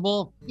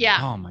squeezable? Yeah.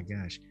 Oh my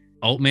gosh.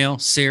 Oatmeal,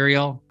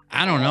 cereal.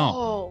 I don't know.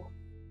 Oh,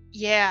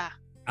 yeah.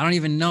 I don't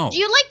even know. Do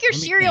you like your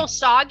cereal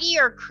soggy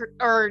or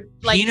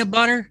like... Peanut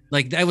butter?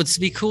 Like that would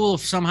be cool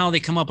if somehow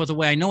they come up with a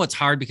way. I know it's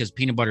hard because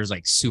peanut butter is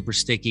like super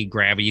sticky,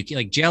 gravity.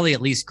 Like jelly,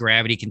 at least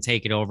gravity can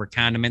take it over.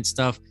 Condiment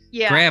stuff.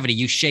 Yeah. Gravity,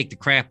 you shake the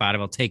crap out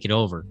of it, it'll take it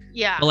over.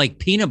 Yeah. But like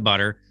peanut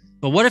butter,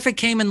 but what if it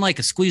came in like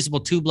a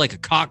squeezable tube like a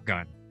caulk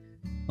gun?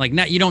 Like,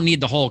 you don't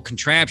need the whole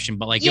contraption,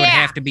 but like it would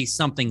have to be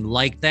something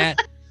like that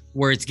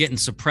where it's getting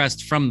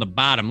suppressed from the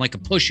bottom, like a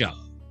push-up,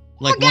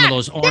 like one of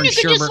those orange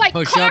sherbet just, like,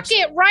 push-ups. Cock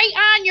it right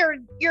on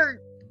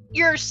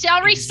your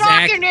celery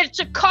stalk, and it's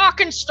a cock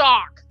and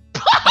stalk.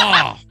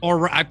 Oh,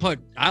 or I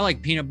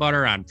like peanut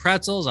butter on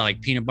pretzels. I like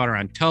peanut butter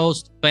on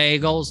toast,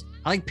 bagels.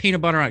 I like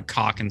peanut butter on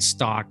cock and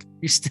stalk.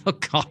 You're still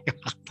calling.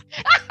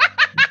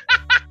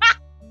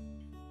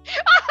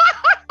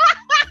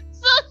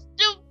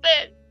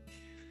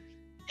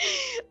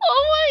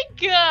 Oh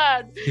my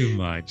God. Too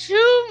much.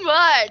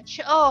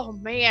 Oh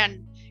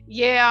man.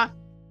 Yeah.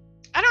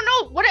 I don't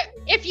know.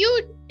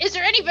 Is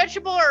there any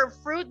vegetable or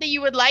fruit that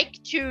you would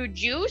like to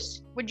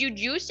juice? Would you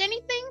juice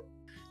anything?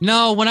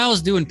 No, when I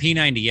was doing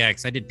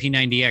P90X, I did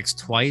P90X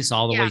twice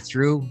all the way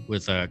through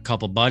with a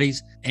couple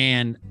buddies.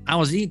 And I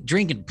was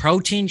drinking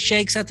protein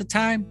shakes at the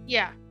time.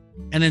 Yeah.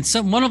 And then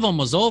one of them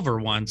was over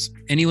once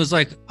and he was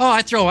like, oh,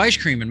 I throw ice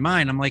cream in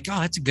mine. I'm like, oh,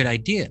 that's a good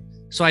idea.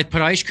 So I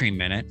put ice cream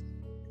in it.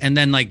 And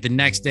then like the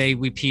next day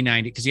we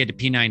P90, because you had to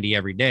P90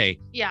 every day.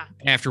 Yeah.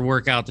 After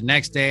workout the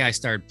next day, I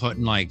started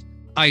putting like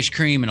ice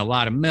cream and a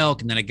lot of milk.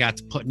 And then I got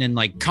to putting in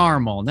like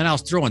caramel. And then I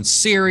was throwing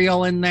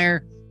cereal in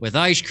there with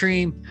ice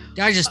cream.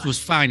 I just was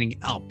finding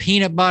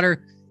peanut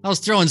butter. I was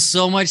throwing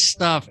so much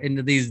stuff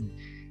into these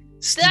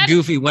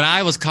goofy, what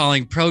I was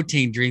calling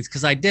protein drinks,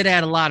 because I did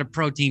add a lot of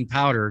protein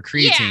powder or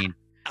creatine. Yeah.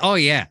 Oh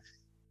yeah.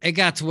 It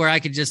got to where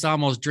I could just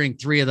almost drink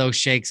 3 of those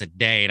shakes a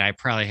day. And I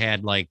probably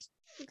had like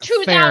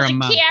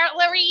 2,000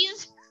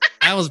 calories.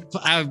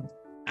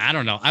 I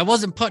don't know. I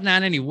wasn't putting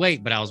on any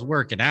weight, but I was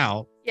working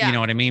out. Yeah. You know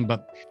what I mean?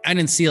 But I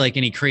didn't see like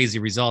any crazy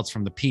results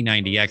from the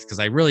P90X because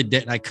I really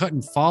didn't. I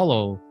couldn't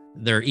follow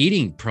their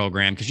eating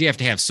program because you have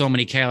to have so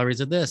many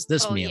calories of this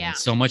meal, and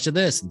so much of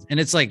this. And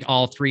it's like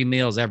all 3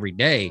 meals every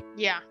day.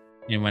 Yeah.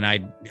 And when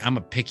I'm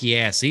a picky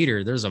ass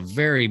eater, there's a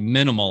very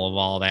minimal of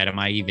all that am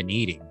I even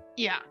eating.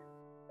 Yeah.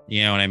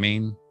 You know what I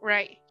mean?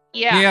 Right.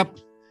 Yeah. Yep.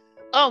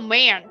 Oh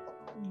man.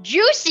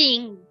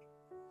 Juicing.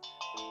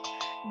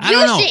 I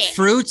don't know.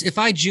 Fruits, if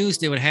I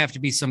juiced, it would have to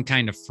be some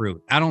kind of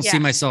fruit. I don't see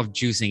myself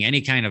juicing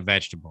any kind of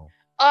vegetable.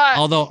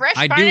 Although fresh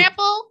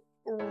pineapple,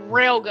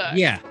 real good.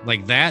 Yeah,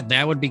 like that.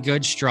 That would be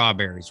good.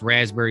 Strawberries,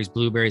 raspberries,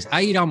 blueberries.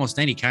 I eat almost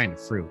any kind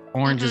of fruit.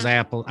 Oranges,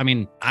 apple. I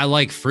mean, I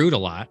like fruit a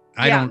lot.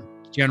 I don't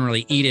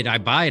generally eat it. I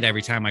buy it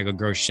every time I go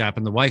grocery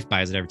shopping. The wife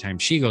buys it every time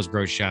she goes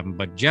grocery shopping.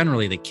 But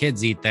generally, the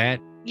kids eat that.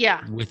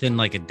 Yeah. Within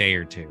like a day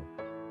or two.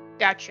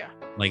 Gotcha.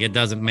 Like that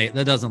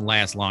doesn't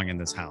last long in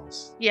this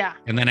house. Yeah.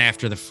 And then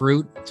after the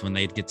fruit, it's when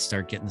they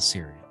start getting the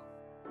cereal.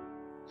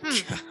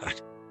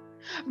 God.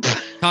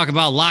 Talk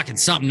about locking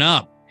something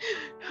up.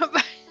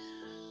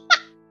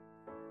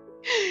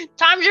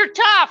 Times are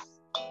tough.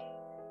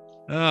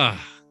 Ugh.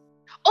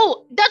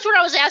 Oh, that's what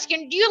I was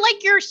asking. Do you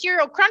like your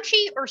cereal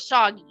crunchy or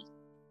soggy?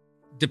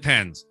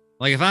 Depends.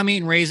 Like if I'm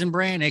eating Raisin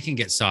Bran, it can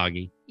get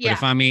soggy. Yeah. But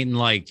if I'm eating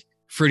like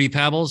Fruity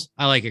Pebbles,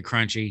 I like it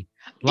crunchy.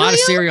 A lot of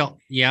cereal.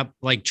 Yep.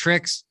 Like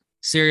Trix.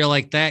 Cereal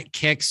like that,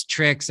 Kix,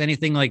 Trix,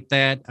 anything like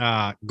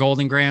that.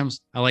 Golden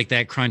Grams, I like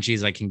that crunchy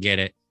as I can get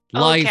it.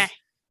 Life,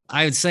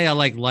 I would say I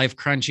like Life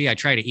crunchy. I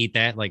try to eat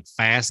that like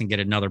fast and get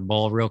another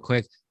bowl real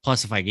quick.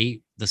 Plus, if I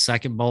eat the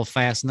second bowl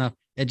fast enough,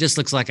 it just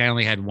looks like I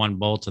only had one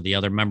bowl to the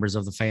other members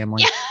of the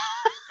family. Yeah.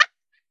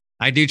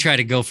 I do try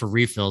to go for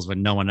refills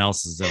when no one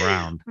else is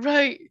around.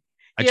 Right.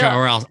 I try,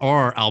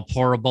 or I'll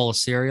pour a bowl of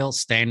cereal,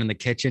 stand in the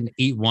kitchen,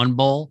 eat one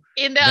bowl,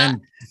 And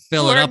then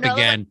fill it up another?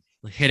 again,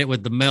 hit it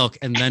with the milk,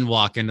 and then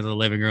walk into the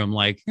living room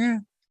like, Hey,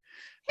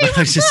 But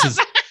what's it's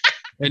up?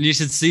 and you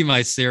should see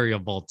my cereal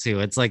bowl too.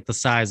 It's like the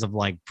size of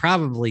like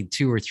probably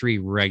 2 or 3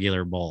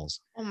 regular bowls.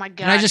 Oh my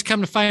God. And I just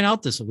come to find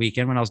out this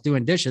weekend when I was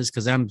doing dishes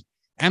because M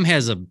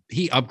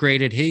he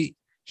upgraded.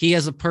 He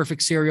has a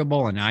perfect cereal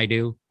bowl and I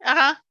do.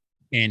 Uh-huh.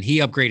 And he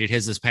upgraded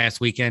his this past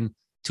weekend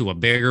to a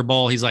bigger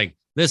bowl. He's like,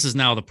 this is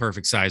now the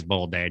perfect size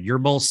bowl, Dad. Your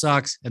bowl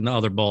sucks. And the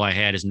other bowl I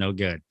had is no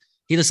good.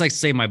 He just likes to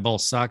say my bowl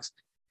sucks.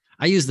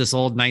 I use this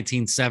old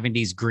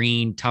 1970s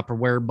green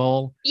Tupperware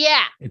bowl.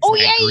 Yeah. It's Oh,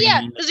 that yeah.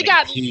 green, Does it like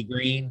got, pea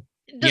green.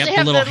 does Yep, it the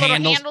have little the little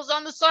handles. handles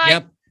on the side?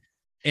 Yep.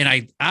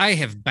 And I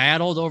have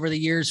battled over the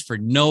years for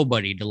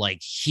nobody to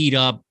like heat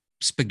up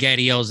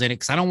SpaghettiOs in it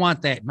because I don't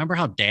want that. Remember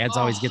how Dad's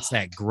always gets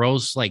that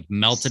gross, like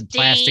melted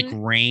plastic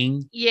Stain.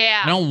 ring?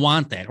 Yeah. I don't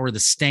want that. Or the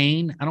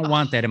stain. I don't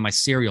want that in my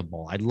cereal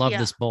bowl. I love Yeah.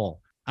 this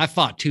bowl. I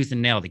fought tooth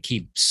and nail to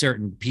keep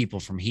certain people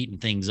from heating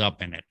things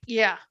up in it.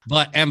 Yeah.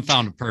 But M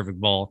found a perfect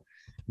bowl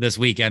this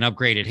weekend,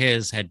 upgraded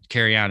his, had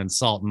carry on and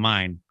salt in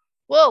mine.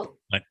 Whoa.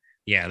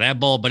 Yeah, that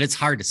bowl, but it's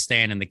hard to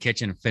stand in the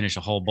kitchen and finish a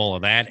whole bowl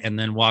of that and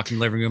then walk in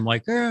the living room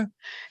like, Hey,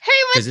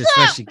 because what's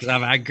up? especially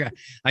because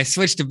I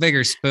switched to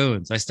bigger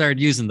spoons. I started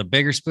using the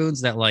bigger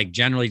spoons that like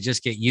generally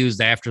just get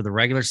used after the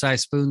regular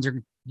size spoons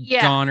are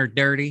Yeah. gone or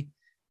dirty.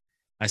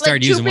 I Like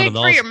started too using one big of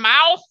for those. your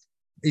mouth?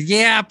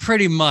 Yeah,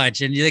 pretty much,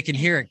 and they can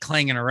hear it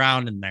clanging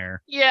around in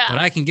there. Yeah. But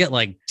I can get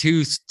like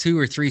two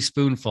or three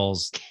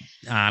spoonfuls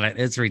on it.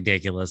 It's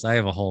ridiculous. I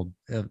have a whole.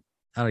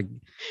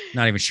 I'm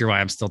not even sure why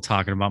I'm still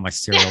talking about my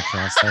cereal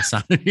process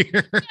on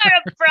here.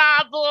 Not a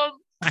problem.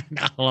 I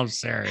know, I love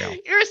cereal.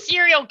 You're a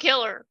serial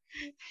killer.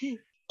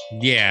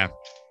 Yeah.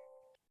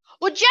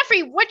 Well,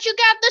 Jeffrey, what you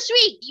got this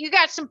week? You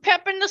got some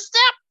pep in the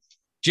step?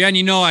 Jen,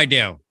 you know I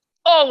do.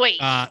 Always.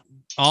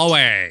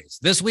 Always.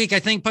 This week, I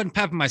think putting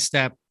pep in my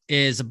step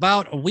is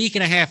about a week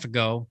and a half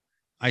ago.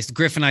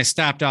 Griff and I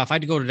stopped off. I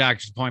had to go to a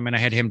doctor's appointment. I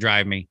had him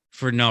drive me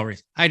for no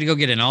reason. I had to go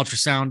get an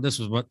ultrasound. This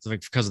was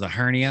because of the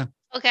hernia.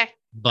 Okay.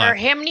 But Or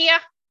hymnia?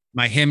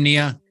 my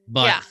hernia.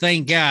 But Yeah.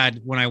 thank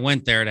God when I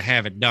went there to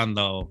have it done,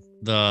 though,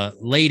 the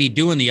lady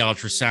doing the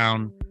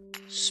ultrasound,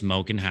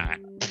 smoking hot.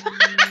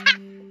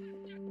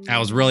 I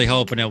was really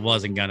hoping it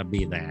wasn't going to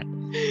be that.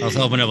 I was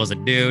hoping it was a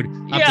dude.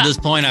 Up Yeah. to this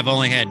point, I've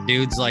only had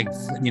dudes like,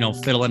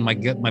 fiddling my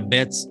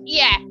bits.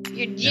 Yeah.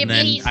 Your And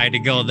then gibbies. I had to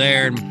go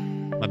there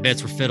and my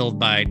bits were fiddled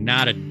by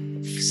not a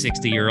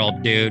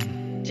 60-year-old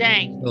dude.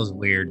 Dang. It was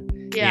weird.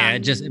 Yeah.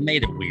 It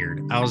made it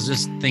weird. I was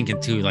just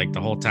thinking too, like the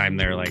whole time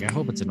there, like, I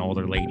hope it's an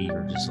older lady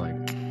or just like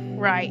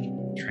Right.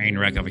 train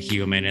wreck of a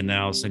human. And then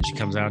all of a sudden she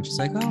comes out and she's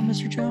like, oh,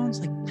 Mr. Jones,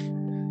 like,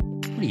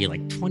 what are you,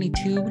 like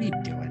 22? What are you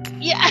doing?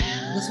 Yeah.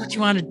 That's what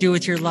you want to do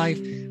with your life?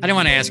 I didn't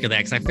want to ask her that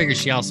because I figured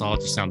she also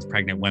ultrasounds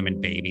pregnant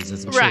women babies. I'm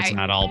sure it's Right.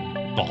 not all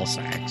ball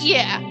sacks.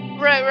 Yeah.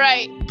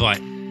 Right. But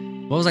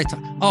what was I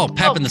talking? Oh,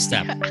 pep in the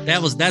step.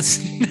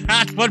 That's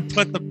not what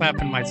put the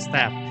pep in my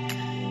step.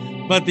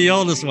 But the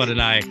oldest one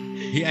and I,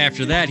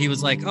 after that, he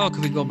was like, oh,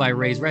 can we go by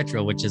Ray's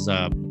Retro, which is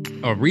a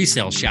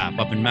resale shop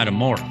up in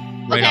Metamora,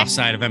 right Okay.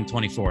 offside of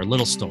M24,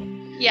 little store.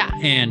 Yeah.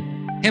 And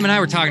him and I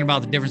were talking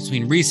about the difference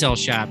between resale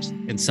shops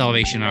and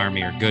Salvation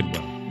Army or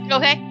Goodwill.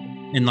 Okay.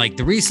 And like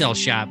the resale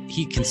shop,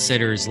 he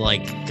considers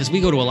like, because we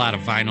go to a lot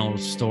of vinyl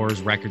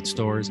stores, record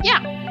stores.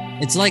 Yeah.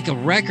 It's like a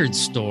record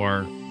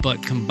store,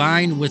 but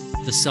combined with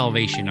the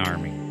Salvation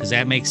Army. Does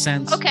that make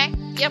sense? Okay.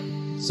 Yep.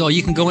 So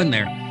you can go in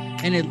there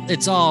and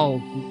it's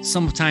all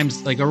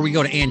sometimes like, or we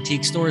go to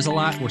antique stores a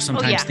lot where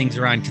sometimes yeah. things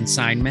are on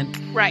consignment.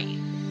 Right.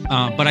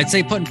 But I'd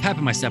say putting pep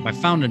in my step, I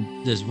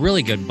found this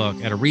really good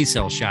book at a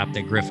resale shop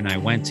that Griff and I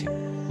went to.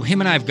 Well,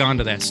 him and I have gone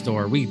to that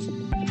store. We've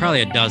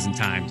probably a dozen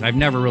times. I've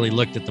never really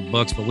looked at the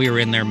books, but we were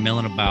in there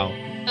milling about.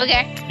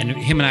 Okay. And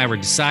him and I were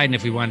deciding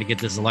if we wanted to get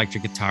this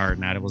electric guitar or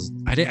not.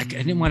 I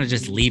didn't want to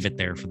just leave it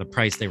there for the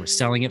price they were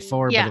selling it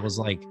for, Yeah. but it was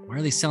like, why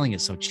are they selling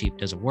it so cheap?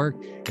 Does it work?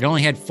 It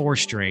only had 4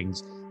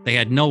 strings. They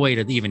had no way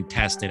to even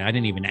test it. I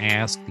didn't even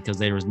ask because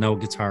there was no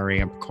guitar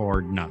amp,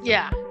 cord, nothing.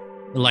 Yeah.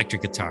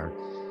 Electric guitar.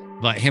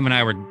 But him and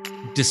I were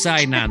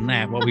deciding on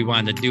that, what we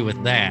wanted to do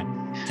with that.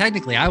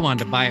 Technically, I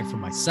wanted to buy it for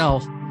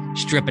myself,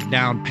 strip it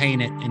down,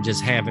 paint it, and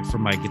just have it for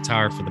my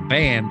guitar for the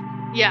band.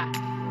 Yeah.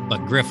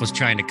 But Griff was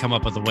trying to come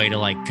up with a way to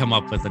like come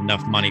up with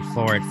enough money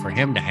for it for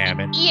him to have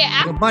it. I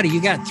Yeah. go, buddy,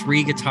 you got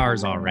 3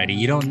 guitars already.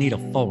 You don't need a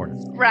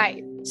 4th.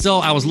 Right. So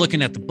I was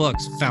looking at the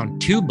books,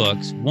 found 2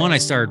 books. One I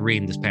started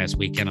reading this past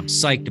weekend. I'm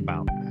psyched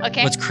about.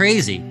 Okay. What's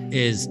crazy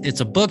is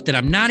it's a book that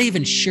I'm not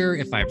even sure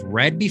if I've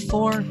read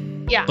before,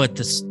 Yeah. but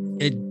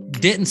it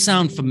didn't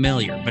sound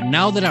familiar. But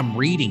now that I'm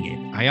reading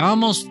it, I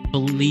almost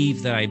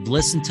believe that I've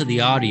listened to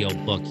the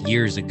audiobook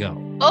years ago.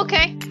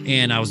 Okay.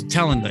 And I was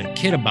telling the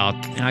kid about,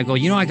 and I go,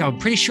 I'm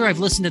pretty sure I've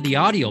listened to the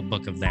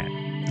audiobook of that.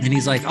 And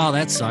he's like, oh,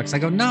 that sucks. I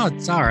go, no,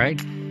 it's all right.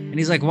 And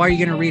he's like, why are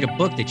you going to read a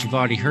book that you've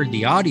already heard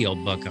the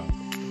audiobook of?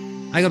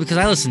 I go, because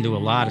I listen to a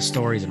lot of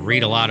stories and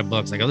read a lot of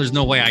books. I go, there's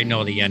no way I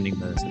know the ending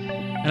to this.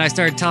 And I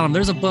started telling him,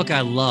 there's a book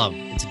I love.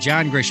 It's a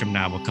John Grisham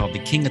novel called The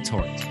King of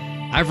Toys.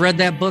 I've read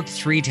that book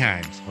 3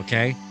 times,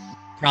 okay?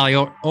 Probably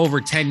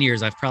over 10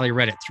 years, I've probably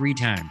read it 3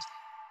 times.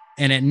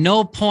 And at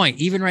no point,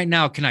 even right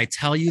now, can I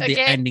tell you the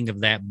ending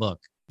of that book.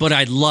 But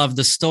I love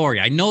the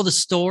story. I know the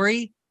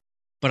story,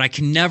 but I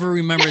can never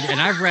remember. And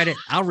I've read it.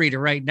 I'll read it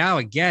right now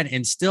again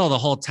and still the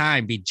whole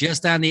time be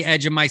just on the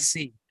edge of my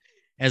seat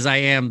as I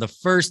am the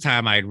first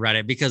time I'd read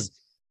it, because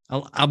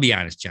I'll be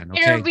honest, Jen,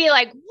 okay? It'll be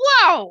like,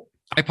 whoa.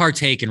 I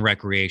partake in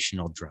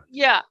recreational drugs.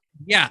 Yeah.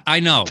 Yeah,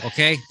 I know.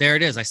 Okay, there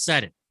it is. I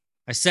said it.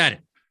 I'm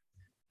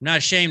not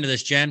ashamed of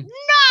this, Jen.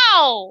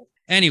 No.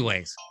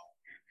 Anyways,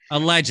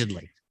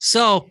 allegedly.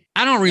 So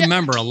I don't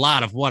remember a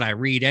lot of what I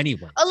read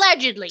anyway.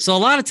 Allegedly. So a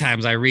lot of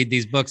times I read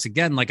these books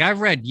again. Like I've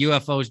read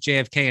UFOs,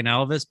 JFK, and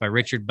Elvis by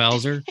Richard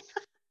Belzer.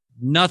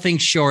 Nothing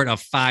short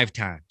of 5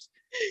 times.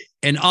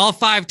 And all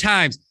 5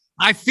 times,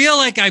 I feel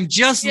like I'm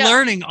just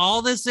learning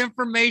all this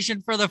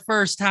information for the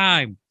first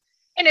time.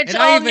 And it's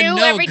all new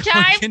every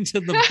time. Into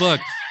the book.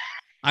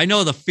 I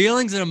know the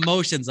feelings and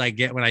emotions I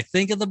get when I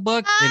think of the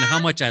book and how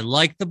much I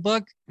like the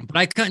book, but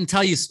I couldn't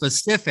tell you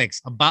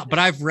specifics about, but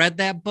I've read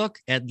that book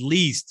at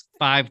least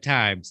 5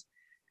 times.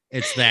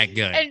 It's that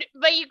good.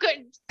 But you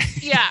couldn't,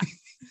 yeah.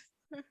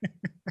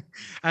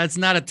 It's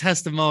not a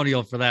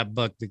testimonial for that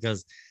book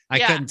because I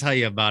couldn't tell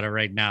you about it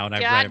right now. And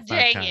I've read it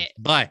 5 times.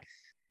 But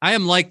I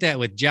am like that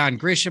with John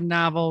Grisham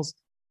novels.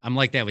 I'm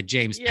like that with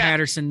James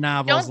Patterson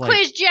novels. Don't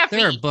quiz Jeffy.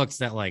 There are books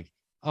that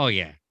oh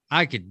yeah,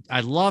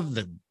 I love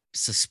the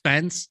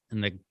suspense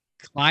and the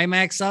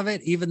climax of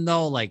it, even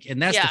though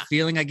and that's the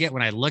feeling I get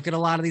when I look at a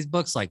lot of these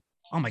books,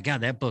 oh my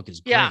God, that book is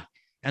great. Yeah.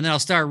 And then I'll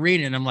start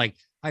reading and I'm like,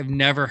 I've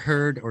never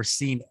heard or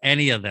seen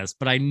any of this,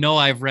 but I know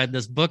I've read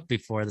this book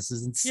before. This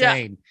is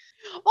insane.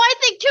 Yeah. Well, I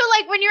think too,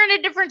 when you're in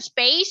a different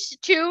space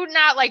too,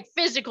 not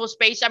physical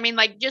space. I mean,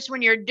 just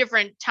when you're a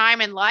different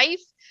time in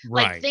life,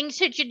 things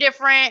hit you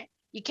different.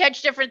 You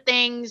catch different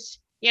things,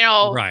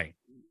 Right.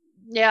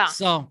 Yeah.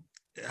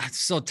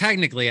 So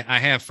technically I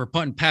have, for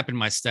putting pep in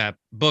my step,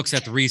 books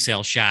at the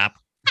resale shop.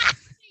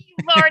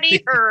 You've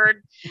already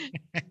heard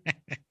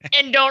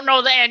and don't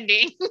know the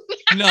ending.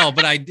 No,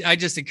 but I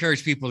just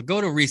encourage people to go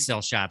to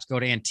resale shops, go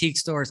to antique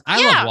stores.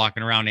 I love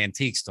walking around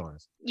antique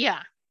stores. Yeah.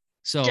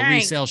 So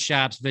resale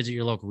shops, visit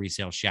your local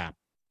resale shop.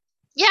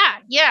 Yeah.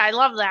 Yeah. I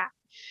love that.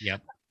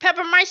 Yep. Pep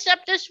in my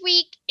step this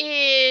week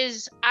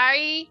is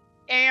I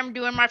am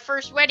doing my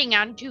first wedding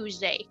on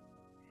Tuesday.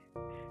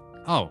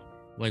 Oh,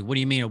 what do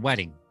you mean a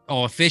wedding?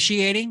 Oh,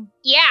 officiating?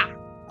 Yeah.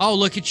 Oh,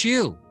 look at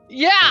you.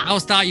 Yeah. I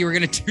always thought you were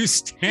going to do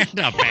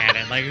stand-up at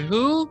it.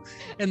 Who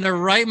in their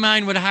right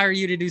mind would hire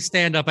you to do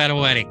stand-up at a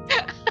wedding?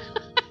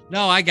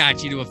 No, I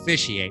got you to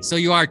officiate. So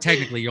you are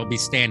you'll be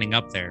standing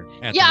up there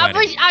at the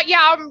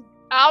wedding.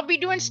 I'll be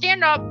doing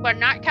stand-up, but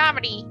not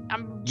comedy.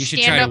 You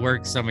should try to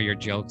work some of your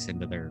jokes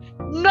into their...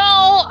 No,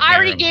 I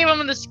already gave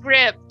them the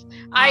script.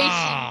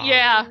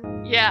 Yeah.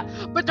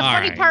 But the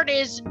funny part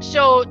is,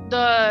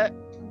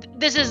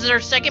 this is their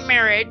second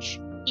marriage,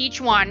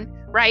 each one,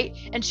 right?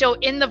 And so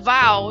in the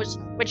vows,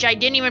 which I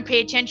didn't even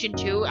pay attention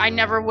to, I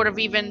never would have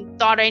even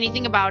thought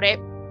anything about it.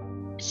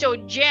 So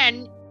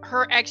Jen,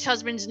 her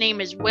ex-husband's name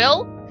is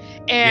Will.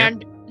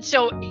 And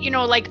so,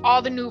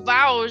 all the new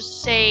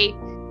vows say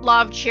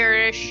love,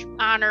 cherish,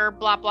 honor,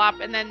 blah, blah.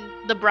 And then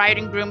the bride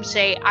and groom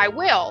say, I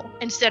will,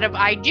 instead of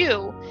I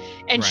do.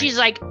 And she's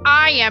like,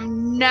 I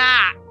am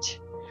not.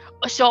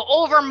 So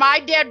over my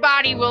dead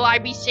body will I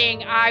be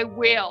saying I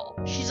will.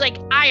 She's like,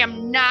 I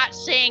am not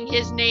saying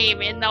his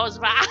name in those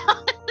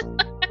vows.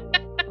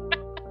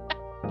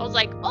 I was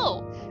like,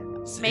 oh,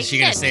 is she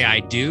going to say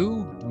I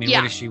do? I mean,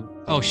 what is she?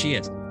 Oh, she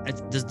is.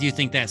 Do you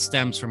think that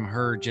stems from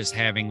her just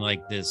having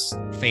this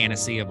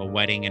fantasy of a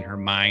wedding in her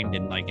mind,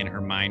 and in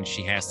her mind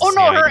she has to say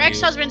no, her I do?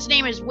 Ex-husband's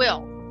name is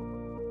Will.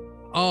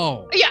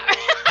 Oh. Yeah.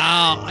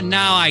 Oh,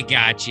 now I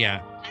got you.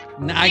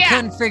 I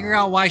couldn't figure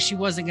out why she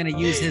wasn't going to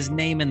use his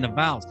name in the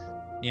vows.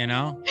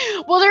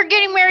 Well, they're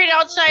getting married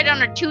outside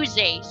on a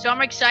Tuesday, so I'm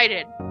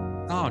excited.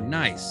 Oh,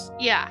 nice.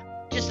 Yeah,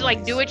 just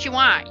do what you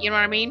want. You know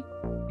what I mean?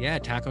 Yeah,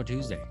 Taco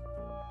Tuesday.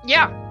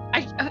 Yeah,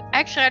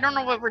 I don't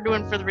know what we're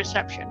doing for the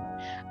reception,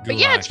 but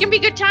it's gonna be a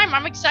good time.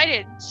 I'm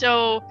excited.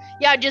 So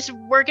just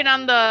working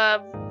on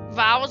the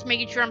vowels,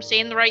 making sure I'm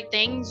saying the right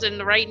things and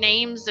the right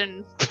names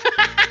and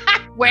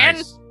when.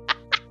 Nice.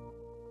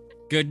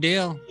 Good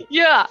deal.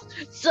 Yeah.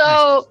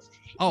 So. Nice.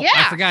 Oh,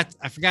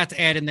 I forgot to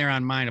add in there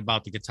on mine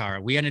about the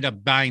guitar. We ended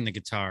up buying the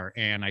guitar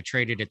and I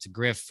traded it to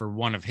Griff for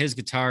one of his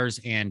guitars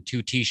and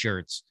 2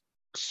 t-shirts.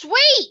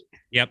 Sweet.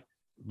 Yep.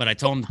 But I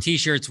told him the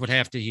t-shirts would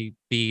have to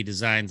be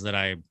designs that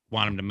I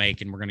want him to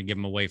make, and we're going to give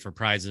them away for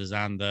prizes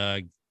on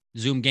the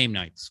Zoom game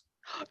nights.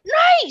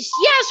 Nice.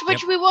 Yes.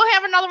 Which we will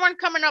have another one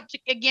coming up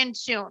again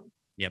soon.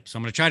 Yep. So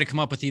I'm going to try to come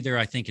up with either,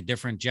 I think, a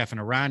different Jeff and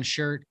Iran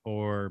shirt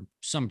or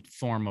some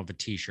form of a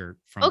t-shirt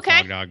from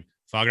Fogdog,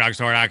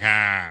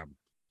 fogdogstore.com.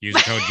 Use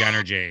the code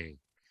Genergy.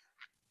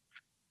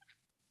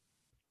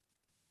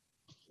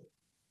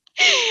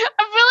 I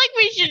feel like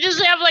we should should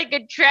just have like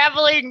a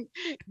traveling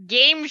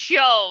game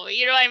show.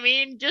 You know what I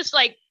mean? Just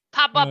like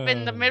pop up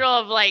in the middle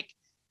of like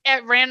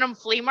at random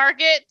flea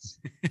markets.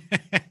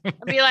 And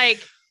be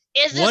like,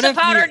 is this a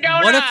powder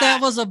donut? What if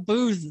that was a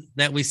booth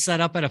that we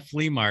set up at a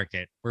flea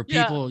market where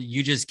people,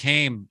 you just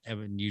came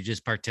and you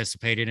just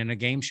participated in a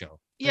game show?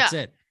 That's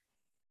it.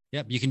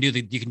 Yep. You can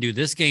do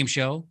this game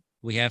show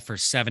we have for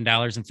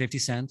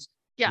 $7.50.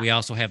 Yeah. We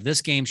also have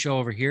this game show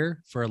over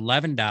here for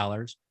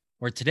 $11.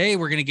 Or today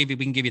we can give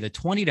you the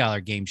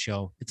 $20 game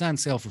show. It's on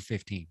sale for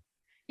 $15.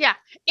 Yeah.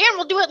 And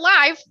we'll do it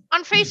live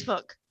on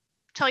Facebook.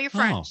 Tell your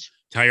friends.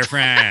 Tell your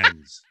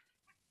friends.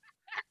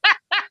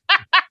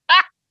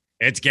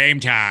 It's game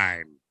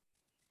time.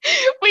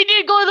 We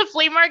did go to the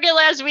flea market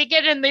last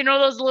weekend, and they know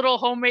those little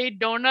homemade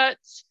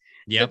donuts.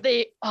 Yep.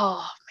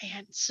 Oh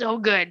man, so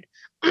good.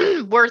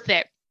 Worth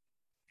it.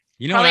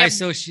 You know what I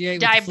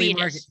associate with the flea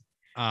market?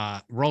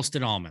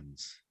 Roasted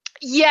almonds.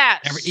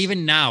 Yes.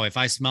 Even now, if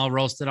I smell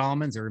roasted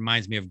almonds, it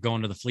reminds me of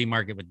going to the flea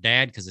market with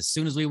Dad, because as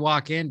soon as we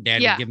walk in,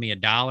 Dad would give me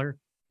 $1.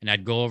 And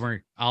I'd go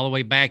over all the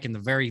way back in the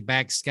very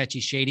back,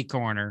 sketchy, shady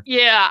corner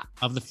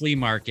of the flea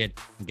market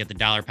and get the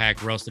 $1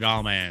 pack roasted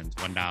almonds.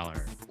 $1.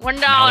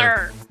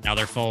 $1. Now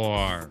they're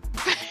 $4.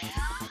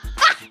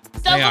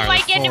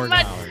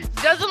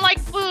 Doesn't like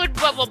food,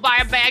 but we'll buy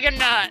a bag of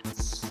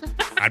nuts.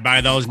 I'd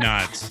buy those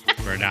nuts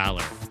for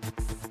 $1.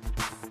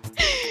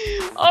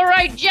 All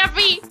right,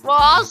 Jeffy. Well,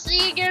 I'll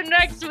see you again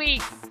next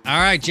week. All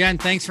right, Jen.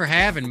 Thanks for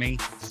having me.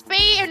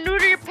 Spay and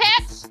neuter your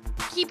pets.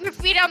 Keep your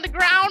feet on the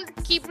ground.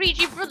 Keep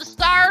reaching for the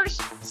stars.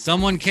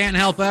 Someone can't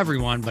help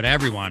everyone, but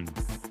everyone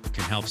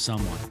can help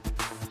someone.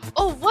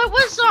 Oh,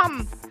 what's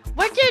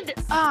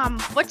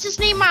his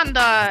name on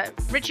the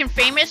Rich and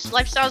Famous?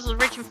 Lifestyles of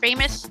Rich and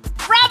Famous?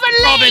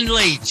 Robin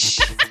Leach.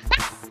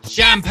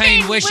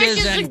 Champagne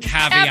wishes and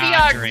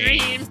caviar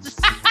dreams.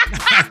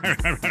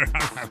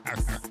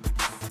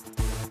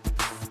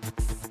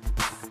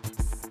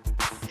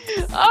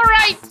 All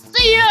right.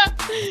 See ya.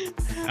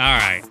 All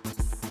right.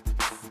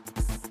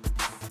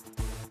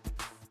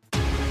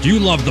 Do you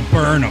love the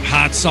burn of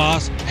hot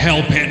sauce?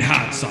 Hell Pit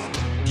Hot Sauce.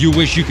 Do you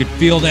wish you could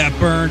feel that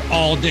burn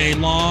all day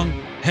long?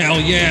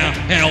 Hell yeah,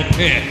 Hell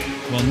Pit.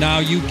 Well, now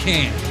you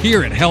can.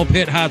 Here at Hell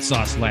Pit Hot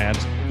Sauce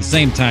Labs, the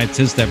same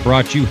scientist that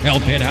brought you Hell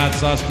Pit Hot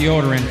Sauce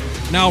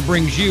deodorant now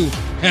brings you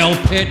Hell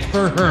Pit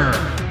for her.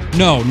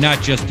 No,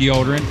 not just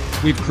deodorant.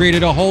 We've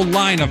created a whole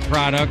line of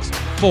products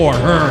for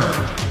her.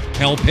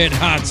 Hell Pit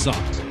Hot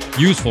Sauce.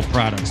 Useful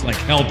products like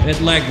Hell Pit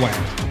Leg Wax,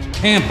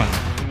 tampon,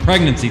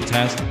 pregnancy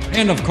test,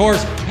 and of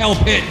course, Hell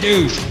Pit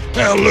Douche.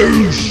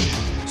 Helloosh!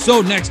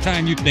 So next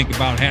time you think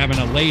about having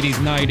a ladies'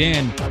 night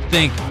in,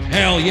 think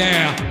hell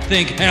yeah,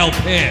 think Hell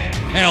Pit,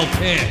 Hell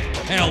Pit,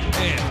 Hell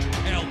Pit,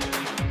 Hell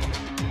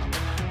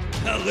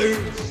Pit.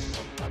 Helloosh!